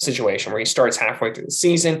situation where he starts halfway through the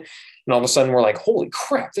season, and all of a sudden we're like, holy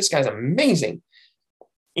crap, this guy's amazing.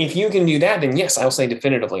 If you can do that, then yes, I'll say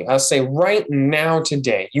definitively. I'll say right now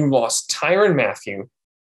today, you lost Tyrann Mathieu,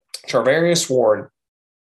 Charvarius Ward,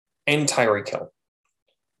 and Tyreek Hill.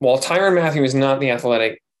 While Tyrann Mathieu is not the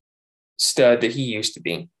athletic stud that he used to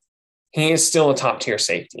be, he is still a top-tier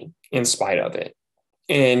safety in spite of it,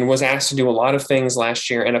 and was asked to do a lot of things last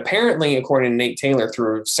year. And apparently, according to Nate Taylor,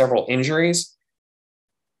 through several injuries,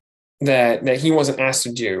 that he wasn't asked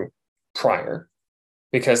to do prior,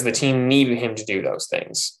 because the team needed him to do those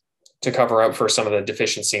things to cover up for some of the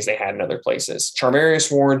deficiencies they had in other places.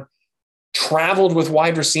 Charvarius Ward traveled with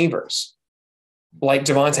wide receivers like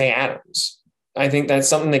Devontae Adams I think that's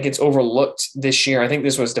something that gets overlooked this year. I think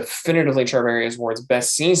this was definitively Charvarius Ward's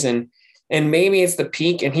best season. And maybe it's the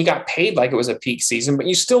peak, and he got paid like it was a peak season, but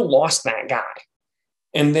you still lost that guy.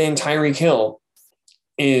 And then Tyreek Hill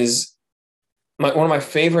is one of my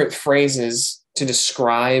favorite phrases to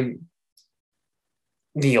describe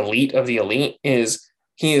the elite of the elite is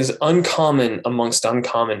he is uncommon amongst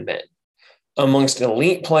uncommon men. Amongst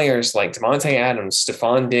elite players like Devontae Adams,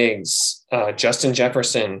 Stephon Diggs, Justin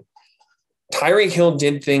Jefferson, Tyreek Hill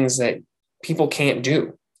did things that people can't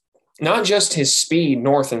do. Not just his speed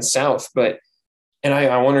north and south, but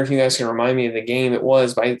I wonder if you guys can remind me of the game it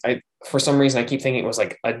was, but I for some reason I keep thinking it was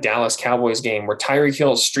like a Dallas Cowboys game where Tyreek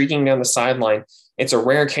Hill is streaking down the sideline. It's a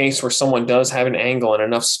rare case where someone does have an angle and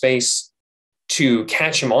enough space to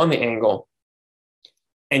catch him on the angle.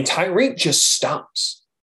 And Tyreek just stops.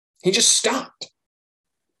 He just stopped.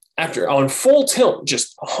 After on full tilt,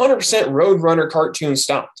 just 100% Roadrunner cartoon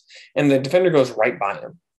stopped. And the defender goes right by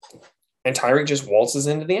him. And Tyreek just waltzes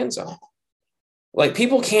into the end zone. Like,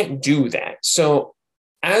 people can't do that. So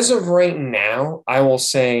as of right now, I will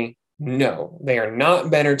say no, they are not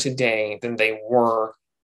better today than they were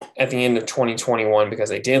at the end of 2021 because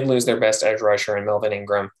they did lose their best edge rusher in Melvin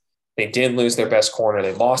Ingram. They did lose their best corner.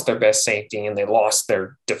 They lost their best safety, and they lost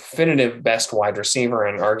their definitive best wide receiver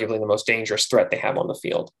and arguably the most dangerous threat they have on the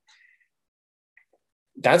field.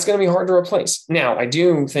 That's going to be hard to replace. Now, I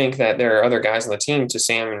do think that there are other guys on the team, to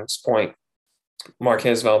Sam's point,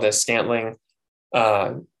 Marquez Valdes-Scantling,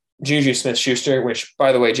 Juju Smith-Schuster, which,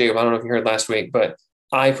 by the way, Jacob, I don't know if you heard last week, but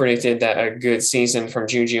I predicted that a good season from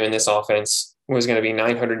Juju in this offense was going to be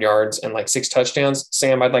 900 yards and like 6 touchdowns.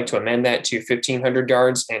 Sam, I'd like to amend that to 1,500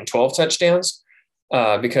 yards and 12 touchdowns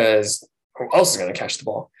because who else is going to catch the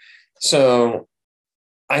ball? So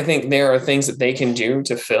I think there are things that they can do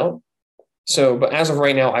to fill. So, but as of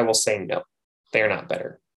right now, I will say no. They are not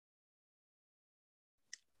better.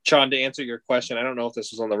 Sean, to answer your question, I don't know if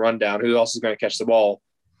this was on the rundown. Who else is going to catch the ball?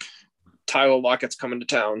 Tyler Lockett's coming to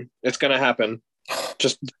town. It's going to happen.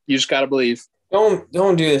 You just got to believe. Don't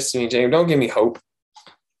do this to me, James. Don't give me hope.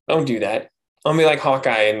 Don't do that. I'll be like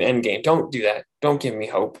Hawkeye in Endgame. Don't do that. Don't give me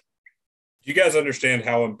hope. Do you guys understand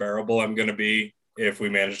how unbearable I'm going to be if we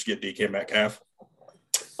manage to get DK Metcalf?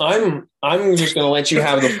 I'm just going to let you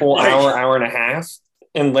have the full hour and a half,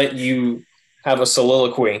 and let you have a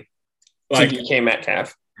soliloquy to DK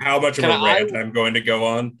Metcalf. How much of a rant I'm going to go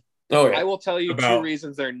on? Oh, yeah. I will tell you 2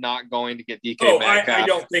 reasons they're not going to get DK Metcalf.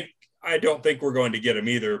 I don't think we're going to get him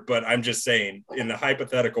either, but I'm just saying, in the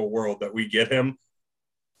hypothetical world that we get him,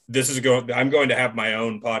 I'm going to have my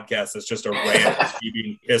own podcast that's just a rant of me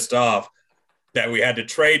being pissed off that we had to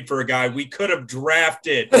trade for a guy we could have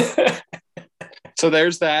drafted. So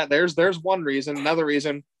there's that. There's one reason. Another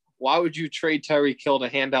reason, why would you trade Tyreek Hill to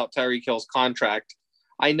hand out Tyreek Hill's contract?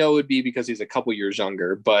 I know it would be because he's a couple years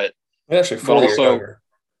younger, but actually 4 years younger.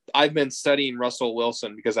 I've been studying Russell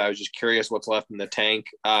Wilson because I was just curious what's left in the tank.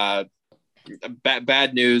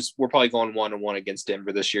 Bad news. We're probably going 1-1 against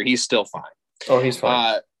Denver this year. He's still fine. Oh, he's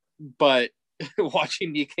fine. But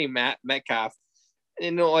watching DK Metcalf,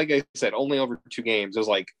 like I said, only over 2 games, it was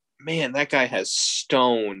like, man, that guy has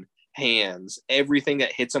stone hands. Everything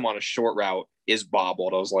that hits him on a short route is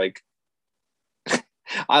bobbled. I was like,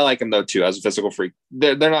 I like him though too as a physical freak.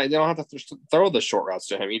 They don't have to throw the short routes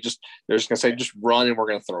to him. They're just gonna say just run and we're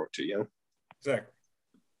gonna throw it to you. Exactly.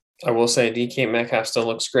 I will say DK Metcalf still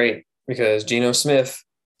looks great because Geno Smith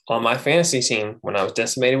on my fantasy team when I was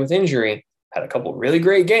decimated with injury had a couple really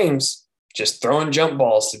great games just throwing jump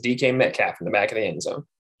balls to DK Metcalf in the back of the end zone.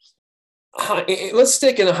 Let's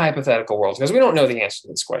stick in a hypothetical world because we don't know the answer to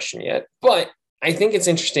this question yet, but I think it's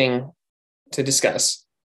interesting to discuss.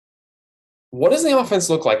 What does the offense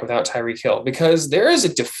look like without Tyreek Hill? Because there is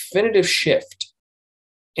a definitive shift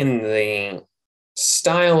in the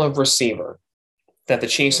style of receiver that the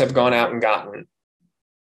Chiefs have gone out and gotten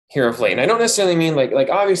here of late. And I don't necessarily mean like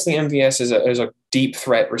obviously MVS is a deep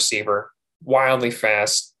threat receiver, wildly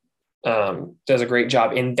fast, does a great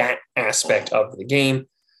job in that aspect of the game.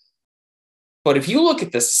 But if you look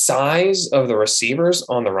at the size of the receivers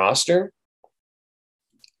on the roster,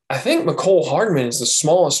 I think Mecole Hardman is the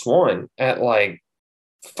smallest one at like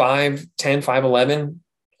 5'10", 5'11",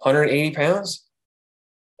 180 pounds.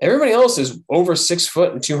 Everybody else is over 6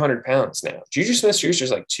 foot and 200 pounds now. Juju Smith-Schuster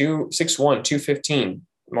is like 6'1", 215.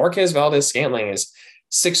 Marquez Valdes-Scantling is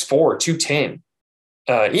 6'4", 210.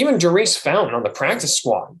 Even Jerice Fountain on the practice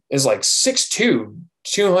squad is like 6'2",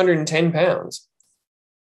 210 pounds.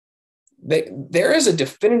 There is a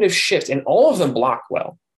definitive shift, and all of them block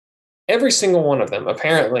well. Every single one of them,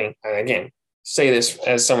 apparently, and again, say this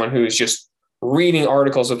as someone who is just reading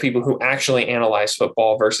articles of people who actually analyze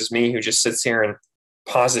football versus me, who just sits here and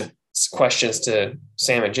posits questions to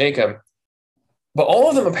Sam and Jacob. But all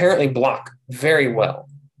of them apparently block very well.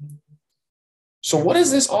 So what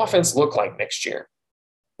does this offense look like next year?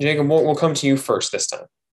 Jacob, we'll come to you first this time.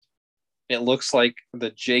 It looks like the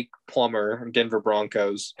Jake Plummer Denver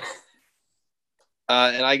Broncos.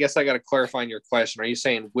 And I guess I got to clarify your question. Are you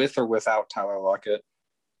saying with or without Tyler Lockett?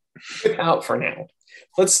 Without for now.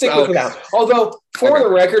 Let's stick with without. Although, for the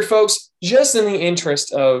record, folks, just in the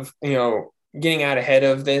interest of, getting out ahead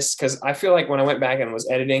of this, because I feel like when I went back and was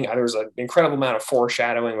editing, there was an incredible amount of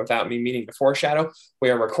foreshadowing without me meaning to foreshadow. We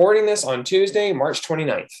are recording this on Tuesday, March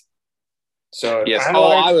 29th. So yes.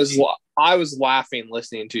 I was laughing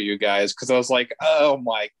listening to you guys because I was like, oh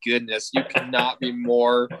my goodness, you cannot be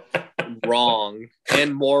more wrong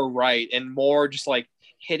and more right and more just like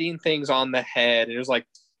hitting things on the head. And it was like,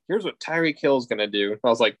 here's what Tyreek Hill is going to do. I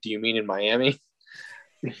was like, do you mean in Miami?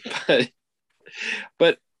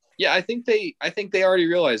 but yeah, I think they already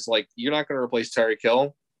realized, like, you're not going to replace Tyreek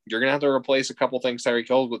Hill. You're going to have to replace a couple things Tyreek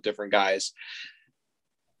Hill with different guys.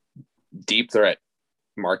 Deep threat,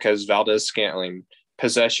 Marquez Valdez-Scantling.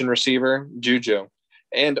 Possession receiver, Juju.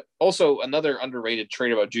 And also another underrated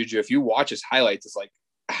trait about Juju, if you watch his highlights, it's like,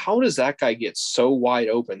 how does that guy get so wide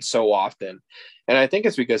open so often? And I think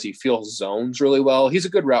it's because he feels zones really well. He's a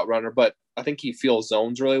good route runner, but I think he feels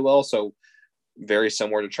zones really well. So very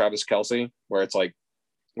similar to Travis Kelce, where it's like,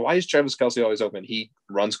 why is Travis Kelce always open? He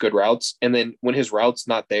runs good routes. And then when his route's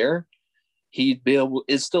not there, he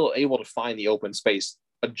is still able to find the open space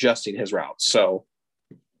adjusting his routes. So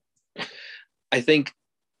I think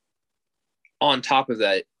on top of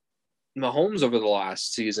that, Mahomes over the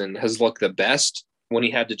last season has looked the best when he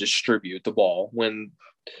had to distribute the ball, when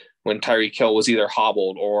Tyreek Hill was either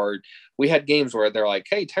hobbled, or we had games where they're like,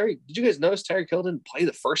 hey, did you guys notice Tyreek Hill didn't play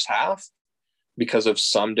the first half because of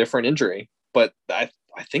some different injury? But I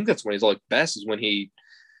think that's when he's looked best, is when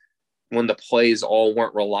the plays all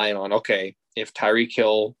weren't relying on, okay, if Tyreek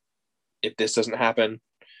Hill, if this doesn't happen,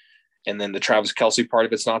 and then the Travis Kelce part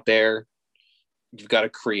of it's not there, you've got to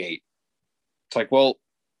create. It's like, well,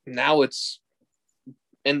 now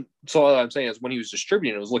and so what I'm saying is when he was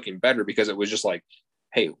distributing, it was looking better because it was just like,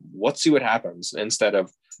 hey, let's see what happens, instead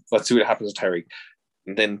of let's see what happens to Tyreek,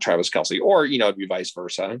 and then Travis Kelce, or, it'd be vice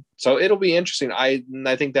versa. So it'll be interesting. I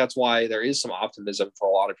think that's why there is some optimism for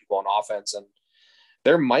a lot of people on offense. And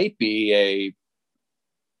there might be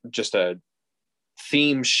just a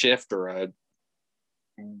theme shift or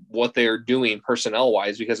what they're doing personnel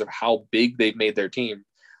wise because of how big they've made their team,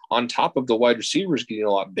 on top of the wide receivers getting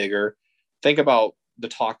a lot bigger. Think about the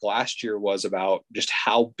talk last year was about just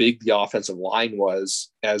how big the offensive line was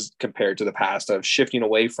as compared to the past, of shifting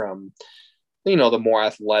away from, the more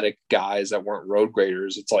athletic guys that weren't road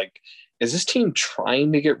graders. It's like, is this team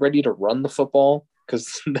trying to get ready to run the football?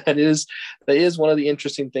 Because that is one of the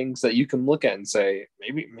interesting things that you can look at and say,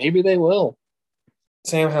 maybe they will.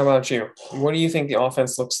 Sam, how about you? What do you think the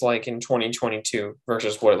offense looks like in 2022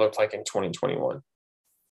 versus what it looked like in 2021?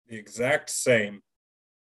 The exact same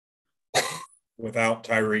without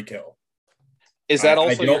Tyreek Hill. Is that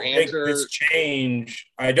also your answer?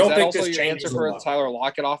 I don't think this changes your answer for the Tyler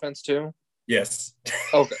Lockett offense too? Yes.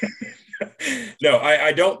 Okay. No,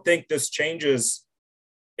 I don't think this changes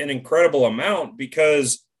an incredible amount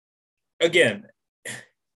because, again,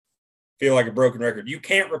 feel like a broken record. You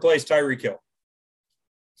can't replace Tyreek Hill.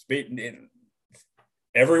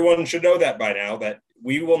 Everyone should know that by now, that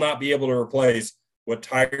we will not be able to replace what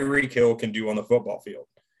Tyreek Hill can do on the football field.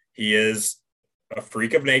 He is a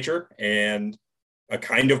freak of nature and a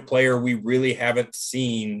kind of player we really haven't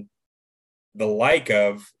seen the like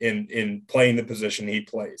of in playing the position he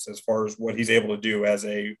plays, as far as what he's able to do as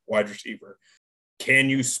a wide receiver. Can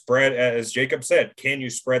you spread, as Jacob said, can you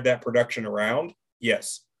spread that production around?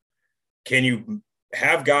 Yes. Can you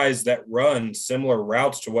have guys that run similar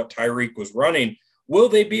routes to what Tyreek was running? Will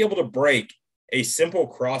they be able to break a simple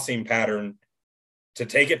crossing pattern to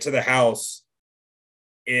take it to the house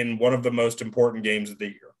in one of the most important games of the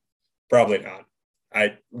year? Probably not.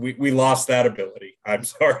 We lost that ability. I'm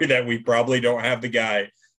sorry that we probably don't have the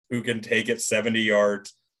guy who can take it 70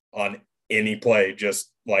 yards on any play just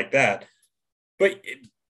like that. But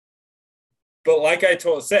like I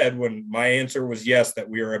said, when my answer was yes, that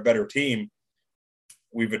we are a better team,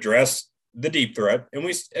 we've addressed the deep threat. And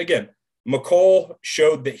McCole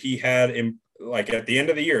showed that he had, at the end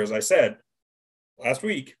of the year, as I said last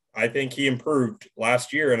week, I think he improved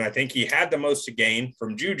last year, and I think he had the most to gain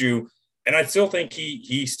from Juju. And I still think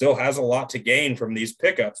he still has a lot to gain from these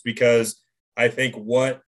pickups, because I think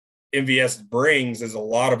what MVS brings is a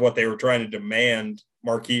lot of what they were trying to demand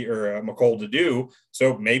Marquis or McColl to do.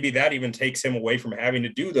 So maybe that even takes him away from having to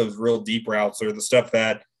do those real deep routes or the stuff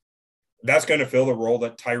that's going to fill the role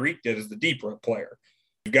that Tyreek did as the deep player.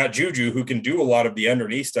 You've got Juju, who can do a lot of the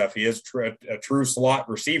underneath stuff. He is a true slot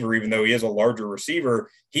receiver, even though he is a larger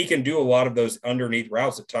receiver. He can do a lot of those underneath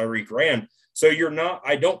routes that Tyreek ran. So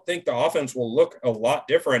I don't think the offense will look a lot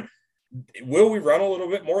different. Will we run a little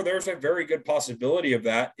bit more? There's a very good possibility of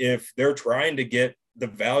that if they're trying to get the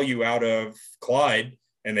value out of Clyde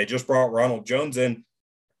and they just brought Ronald Jones in.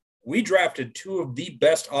 We drafted two of the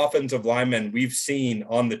best offensive linemen we've seen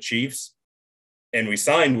on the Chiefs, and we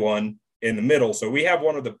signed one in the middle. So we have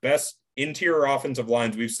one of the best interior offensive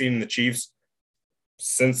lines we've seen in the Chiefs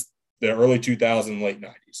since the early 2000s, late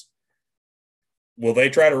 90s. Will they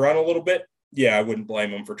try to run a little bit? Yeah, I wouldn't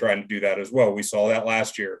blame them for trying to do that as well. We saw that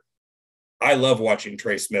last year. I love watching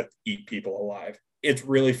Trey Smith eat people alive. It's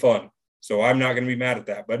really fun. So I'm not going to be mad at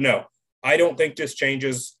that. But no, I don't think this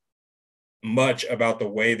changes much about the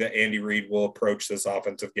way that Andy Reid will approach this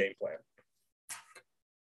offensive game plan.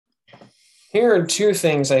 Here are two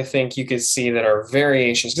things I think you could see that are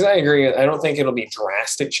variations, because I agree, I don't think it'll be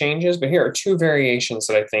drastic changes, but here are two variations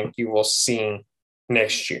that I think you will see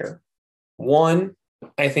next year. One,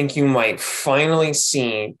 I think you might finally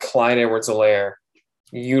see Clyde Edwards-Helaire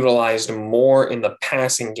utilized more in the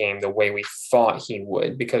passing game the way we thought he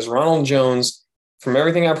would, because Ronald Jones, from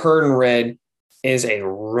everything I've heard and read, is a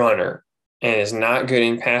runner and is not good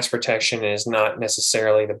in pass protection and is not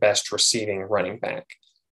necessarily the best receiving running back.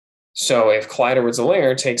 So if Clyde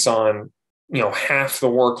Edwards-Helaire takes on, half the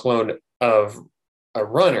workload of a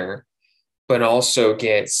runner, but also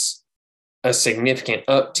gets a significant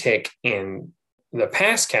uptick in the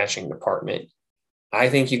pass catching department, I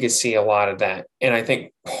think you could see a lot of that. And I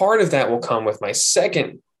think part of that will come with my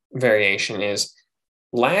second variation is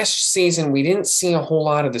last season, we didn't see a whole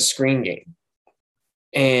lot of the screen game.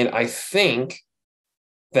 And I think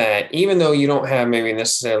that even though you don't have maybe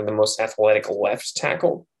necessarily the most athletic left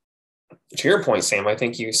tackle, to your point, Sam, I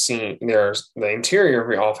think you see there's the interior of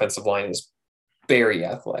your offensive line is very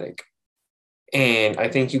athletic. And I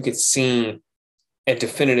think you could see a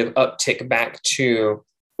definitive uptick back to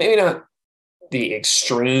maybe not the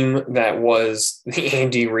extreme that was the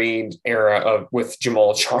Andy Reid era with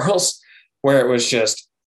Jamal Charles, where it was just,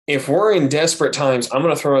 if we're in desperate times, I'm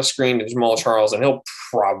going to throw a screen to Jamal Charles and he'll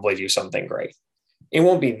probably do something great. It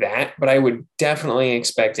won't be that, but I would definitely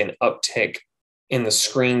expect an uptick in the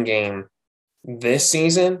screen game this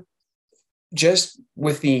season, just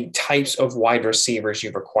with the types of wide receivers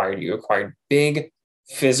you've acquired. You acquired big,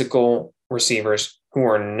 physical receivers who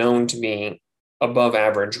are known to be above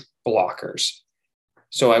average blockers.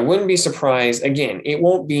 So I wouldn't be surprised. Again, it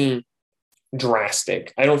won't be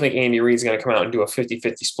drastic. I don't think Andy Reid's going to come out and do a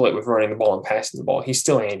 50-50 split with running the ball and passing the ball. He's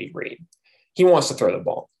still Andy Reid. He wants to throw the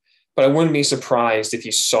ball. But I wouldn't be surprised if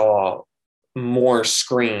you saw more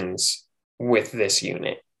screens with this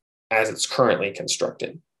unit as it's currently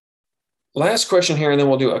constructed. Last question here, and then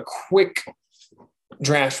we'll do a quick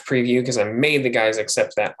draft preview because I made the guys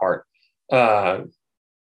accept that part.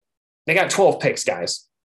 They got 12 picks, guys.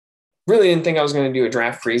 Really didn't think I was going to do a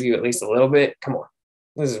draft preview at least a little bit. Come on.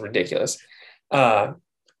 This is ridiculous. But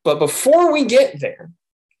before we get there,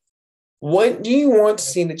 what do you want to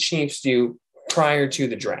see the Chiefs do prior to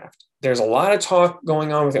the draft? There's a lot of talk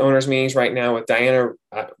going on with the owners' meetings right now with Diana,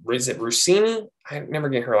 is it Rossini? I never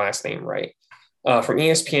get her last name right. From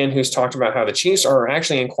ESPN, who's talked about how the Chiefs are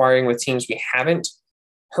actually inquiring with teams we haven't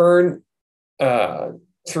heard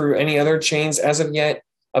through any other chains as of yet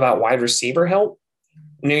about wide receiver help.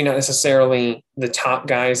 Maybe not necessarily the top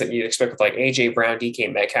guys that you'd expect with like A.J. Brown,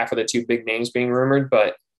 DK Metcalf are the two big names being rumored,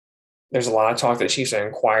 but there's a lot of talk that the Chiefs are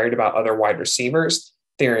inquired about other wide receivers.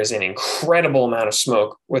 There is an incredible amount of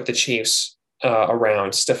smoke with the Chiefs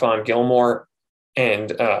around Stephon Gilmore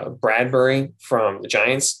and Bradbury from the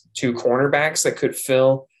Giants, two cornerbacks that could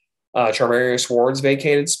fill Charvarius Ward's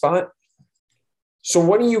vacated spot. So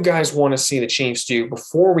what do you guys want to see the Chiefs do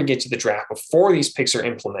before we get to the draft, before these picks are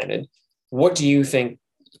implemented? What do you think?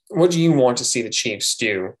 What do you want to see the Chiefs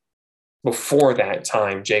do before that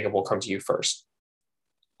time? Jacob, will come to you first.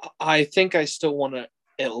 I think I still want to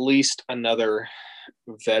at least another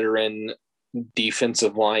veteran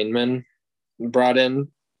defensive lineman brought in.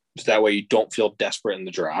 So that way you don't feel desperate in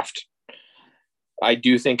the draft. I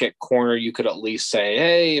do think at corner you could at least say,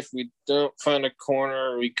 hey, if we don't find a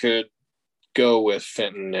corner, we could go with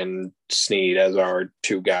Fenton and Snead as our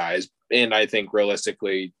two guys. And I think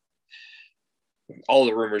realistically, all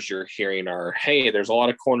the rumors you're hearing are, hey, there's a lot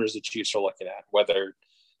of corners the Chiefs are looking at, whether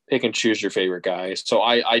pick and choose your favorite guy. So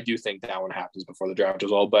I do think that one happens before the draft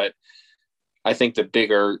as well. But I think the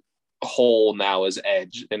bigger hole now is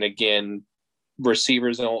edge. And again,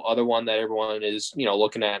 receivers, the other one that everyone is,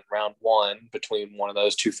 looking at in round one between one of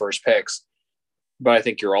those two first picks. But I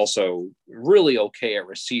think you're also really okay at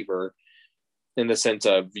receiver in the sense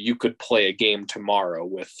of you could play a game tomorrow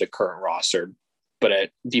with the current roster. But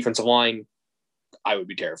at defensive line, I would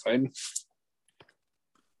be terrified.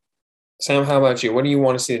 Sam, how about you? What do you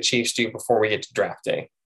want to see the Chiefs do before we get to draft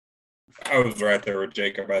day? I was right there with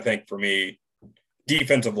Jacob. I think for me,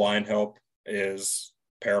 defensive line help is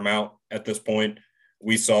paramount at this point.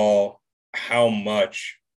 We saw how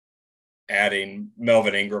much adding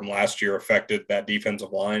Melvin Ingram last year affected that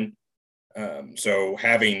defensive line. So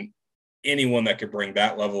having anyone that could bring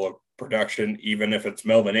that level of production, even if it's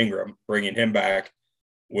Melvin Ingram, bringing him back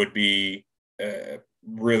would be a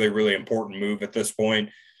really, really important move at this point.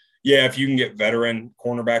 Yeah, if you can get veteran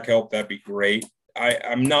cornerback help, that'd be great.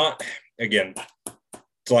 I'm not, again,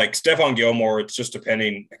 it's like Stephon Gilmore, it's just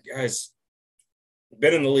depending. Guys,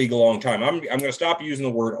 been in the league a long time. I'm going to stop using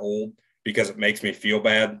the word old because it makes me feel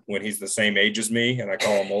bad when he's the same age as me and I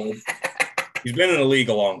call him old. He's been in the league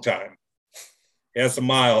a long time. He has some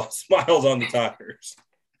miles on the tires.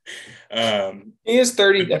 He is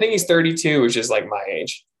 30. I think he's 32, which is like my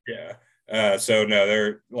age. Yeah. So no,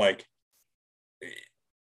 they're like,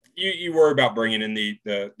 you worry about bringing in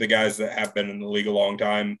the guys that have been in the league a long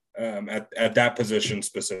time at that position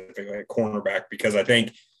specifically, at cornerback, because I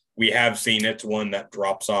think we have seen it's one that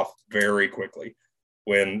drops off very quickly.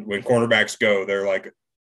 When cornerbacks go, they're like,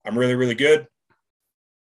 I'm really, really good.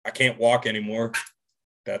 I can't walk anymore.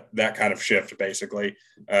 That kind of shift, basically.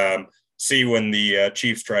 See when the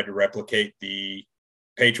Chiefs tried to replicate the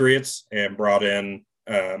Patriots and brought in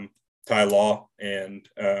Ty Law and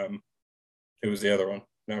who was the other one?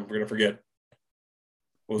 Now I'm going to forget.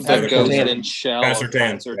 What was the other coach? And Shell. Pat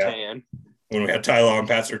Surtain. Yeah. When we had Ty Law and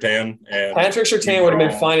Pat Surtain. And Patrick Surtain would have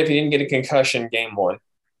been fine if he didn't get a concussion game one.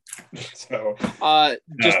 So,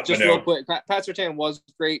 just real quick, Pat Surtain was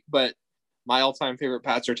great, but my all-time favorite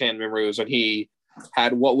Pat Surtain memory was when he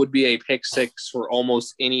had what would be a pick six for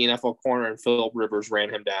almost any NFL corner, and Philip Rivers ran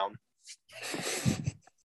him down.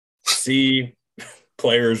 See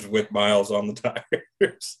players with miles on the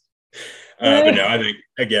tires. But no, I think,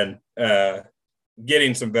 again,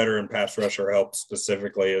 getting some veteran pass rusher help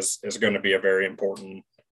specifically is going to be a very important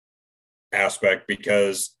aspect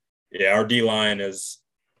because, yeah, our D-line is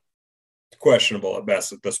questionable at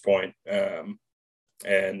best at this point.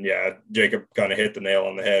 And, yeah, Jacob kind of hit the nail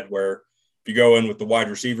on the head where if you go in with the wide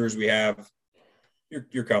receivers we have,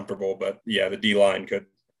 you're comfortable. But, yeah, the D-line could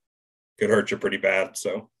hurt you pretty bad,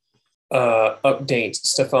 so. Update.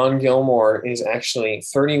 Stephon Gilmore is actually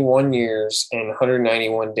 31 years and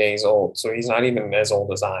 191 days old. So he's not even as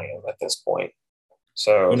old as I am at this point.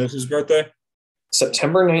 So when is his birthday?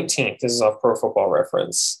 September 19th. This is off Pro Football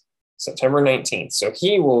Reference. September 19th. So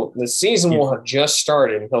the season will have just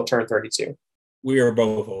started and he'll turn 32. We are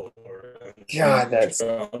both old. God, that's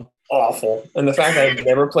awful. And the fact that I've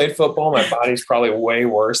never played football, my body's probably way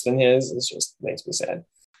worse than his. It just makes me sad.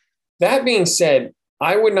 That being said,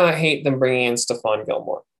 I would not hate them bringing in Stephon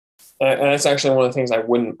Gilmore. And that's actually one of the things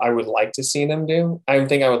I would like to see them do. I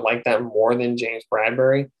think I would like that more than James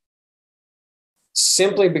Bradbury.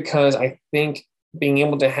 Simply because I think being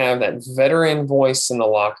able to have that veteran voice in the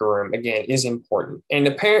locker room, again, is important. And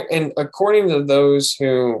according to those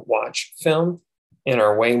who watch film and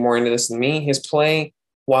are way more into this than me, his play,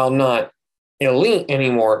 while not elite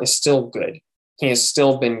anymore, is still good. He has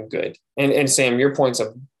still been good. And Sam, your point's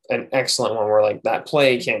an excellent one where like that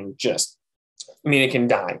play can it can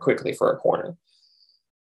die quickly for a corner.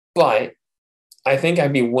 But I think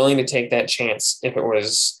I'd be willing to take that chance if it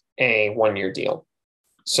was a 1-year deal.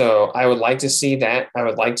 So I would like to see that. I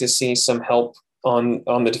would like to see some help on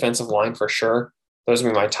the defensive line for sure. Those would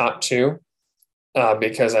be my top two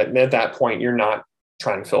because at that point, you're not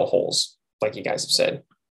trying to fill holes like you guys have said.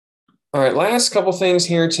 All right, last couple things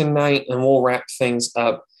here tonight and we'll wrap things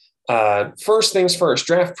up. First things first,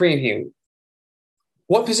 draft preview.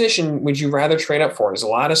 What position would you rather trade up for? There's a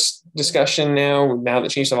lot of discussion now the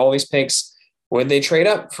Chiefs have all these picks. Would they trade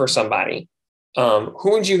up for somebody?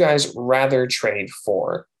 Who would you guys rather trade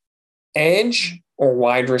for? Edge or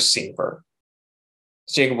wide receiver?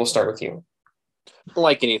 Jacob, we'll start with you.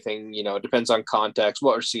 Like anything, it depends on context,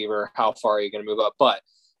 what receiver, how far are you going to move up? But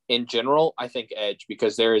in general, I think edge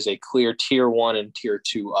because there is a clear tier 1 and tier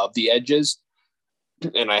 2 of the edges.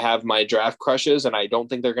 And I have my draft crushes, and I don't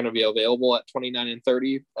think they're going to be available at 29 and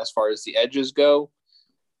 30 as far as the edges go.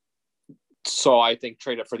 So I think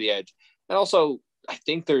trade up for the edge. And also, I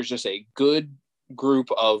think there's just a good group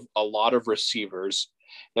of a lot of receivers.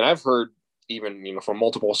 And I've heard even, from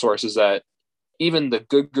multiple sources that even the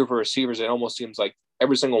good group of receivers, it almost seems like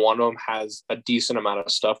every single one of them has a decent amount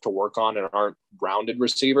of stuff to work on and aren't rounded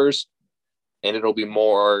receivers. And it'll be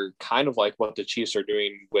more kind of like what the Chiefs are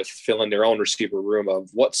doing with filling their own receiver room of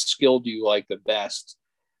what skill do you like the best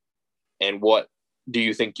and what do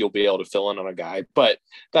you think you'll be able to fill in on a guy. But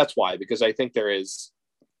that's why, because I think there is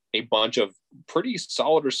a bunch of pretty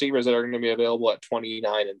solid receivers that are going to be available at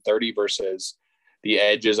 29 and 30 versus the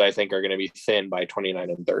edges I think are going to be thin by 29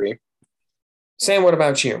 and 30. Sam, what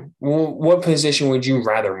about you? What position would you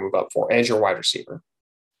rather move up for, edge or wide receiver?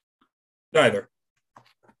 Neither.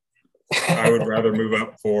 I would rather move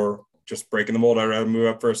up for, just breaking the mold, I'd rather move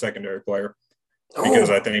up for a secondary player because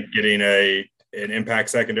I think getting an impact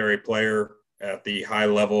secondary player at the high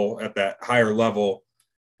level, at that higher level,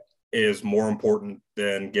 is more important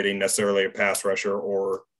than getting necessarily a pass rusher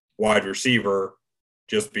or wide receiver,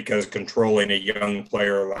 just because controlling a young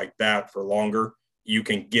player like that for longer, you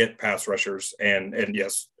can get pass rushers. And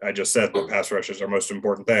yes, I just said the pass rushers are most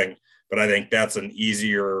important thing, but I think that's an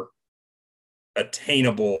easier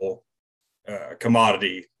attainable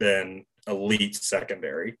commodity than elite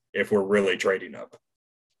secondary if we're really trading up.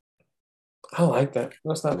 I like that.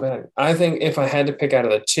 That's not bad. I think if I had to pick out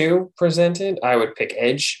of the two presented, I would pick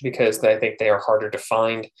edge because I think they are harder to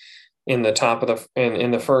find in the top of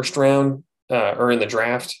in the first round or in the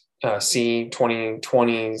draft. See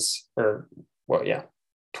 2020s or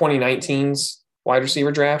 2019's wide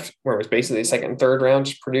receiver draft where it was basically the second and third round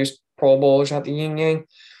just produced Pro Bowlers out the yin yang.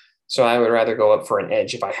 So I would rather go up for an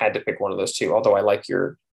edge if I had to pick one of those two. Although I like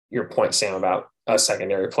your point, Sam, about a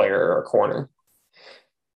secondary player or a corner.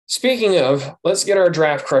 Speaking of, let's get our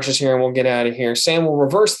draft crushes here and we'll get out of here. Sam, we'll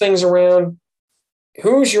reverse things around.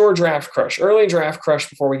 Who's your draft crush? Early draft crush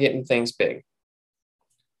before we get into things big.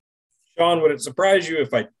 Sean, would it surprise you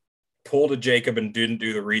if I pulled a Jacob and didn't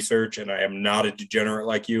do the research and I am not a degenerate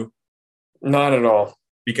like you? Not at all.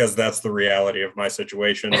 Because that's the reality of my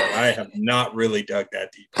situation. I have not really dug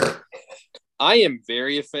that deep. I am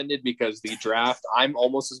very offended because the draft, I'm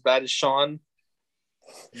almost as bad as Sean.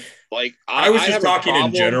 Like I was just talking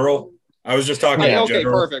in general. I was just talking in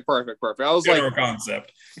general. Okay, perfect. I was general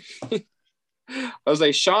concept. I was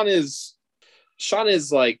like, Sean is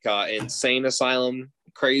like insane asylum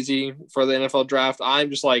crazy for the NFL draft.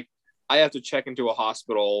 I'm just like, I have to check into a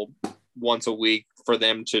hospital once a week for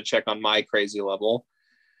them to check on my crazy level.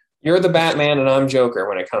 You're the Batman and I'm Joker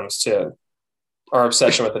when it comes to our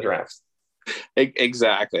obsession with the draft.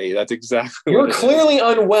 Exactly. That's exactly. You're clearly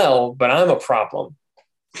unwell, but I'm a problem.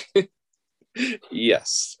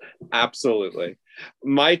 Yes, absolutely.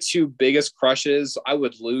 My two biggest crushes, I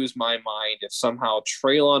would lose my mind if somehow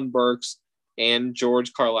Treylon Burks and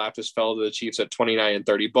George Karlaftis fell to the Chiefs at 29 and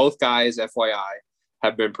 30. Both guys, FYI,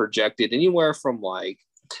 have been projected anywhere from like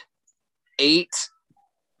 8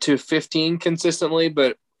 to 15 consistently,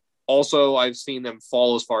 but also I've seen them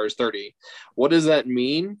fall as far as 30. What does that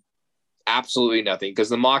mean? Absolutely nothing, because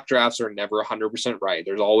the mock drafts are never 100% right.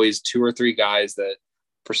 There's always 2 or 3 guys that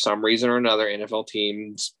for some reason or another NFL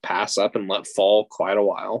teams pass up and let fall quite a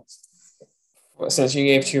while. Well, since you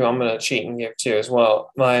gave 2, I'm going to cheat and give 2 as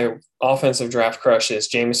well. My offensive draft crush is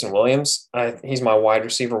Jameson Williams. He's my wide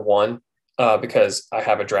receiver 1 because I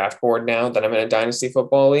have a draft board now that I'm in a dynasty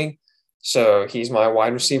football league. So he's my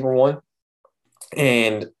wide receiver 1.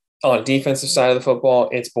 And on defensive side of the football,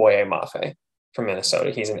 it's Boye Mafe from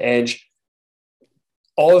Minnesota. He's an edge.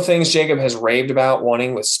 All the things Jacob has raved about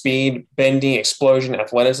wanting with speed, bending, explosion,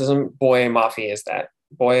 athleticism, Boye Mafe is that.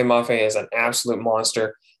 Boye Mafe is an absolute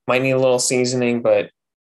monster. Might need a little seasoning, but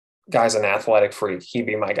guy's an athletic freak. He'd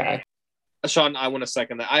be my guy. Sean, I want to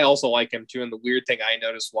second that. I also like him too. And the weird thing I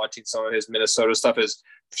noticed watching some of his Minnesota stuff is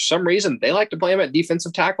for some reason they like to play him at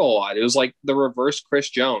defensive tackle a lot. It was like the reverse Chris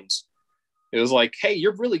Jones. It was like, hey,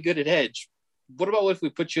 you're really good at edge. What about if we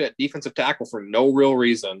put you at defensive tackle for no real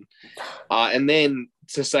reason? And then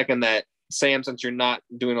to second that, Sam, since you're not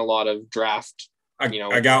doing a lot of draft, I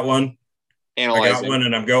got one. Analyzing. I got one,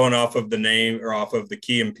 and I'm going off of the name or off of the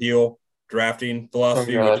Key and Peele drafting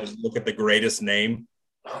philosophy, which is look at the greatest name.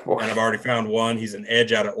 And I've already found one. He's an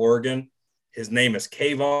edge out of Oregon. His name is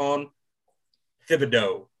Kayvon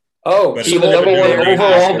Thibodeaux. Oh, he's the number 1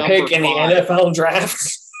 overall pick in the NFL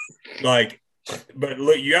draft. But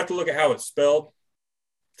look, you have to look at how it's spelled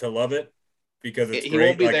to love it because it's he great.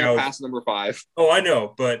 Won't be there past number 5. Oh, I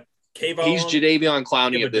know, but Kayvon. He's Jadeveon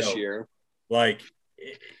Clowney of this year. Like,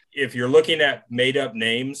 if you're looking at made-up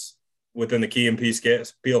names within the Key and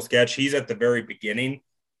Peele sketch, he's at the very beginning,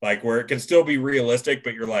 like where it can still be realistic,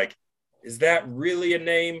 but you're like, is that really a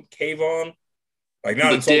name, Kayvon? Like,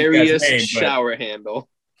 not the Darius name, shower handle.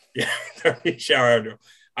 Yeah, shower handle.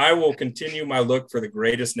 I will continue my look for the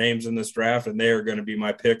greatest names in this draft, and they are going to be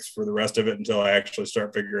my picks for the rest of it until I actually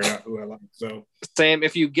start figuring out who I like. So, Sam,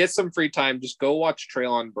 if you get some free time, just go watch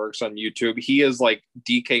Treylon Burks on YouTube. He is like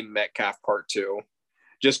DK Metcalf Part 2.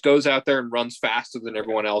 Just goes out there and runs faster than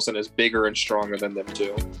everyone else and is bigger and stronger than them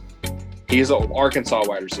too. He's an Arkansas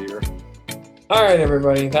wide receiver. All right,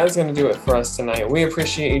 everybody, that's going to do it for us tonight. We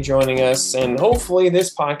appreciate you joining us, and hopefully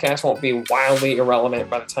this podcast won't be wildly irrelevant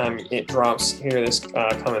by the time it drops here this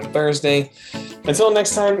coming Thursday. Until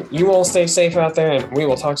next time, you all stay safe out there, and we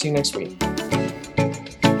will talk to you next week.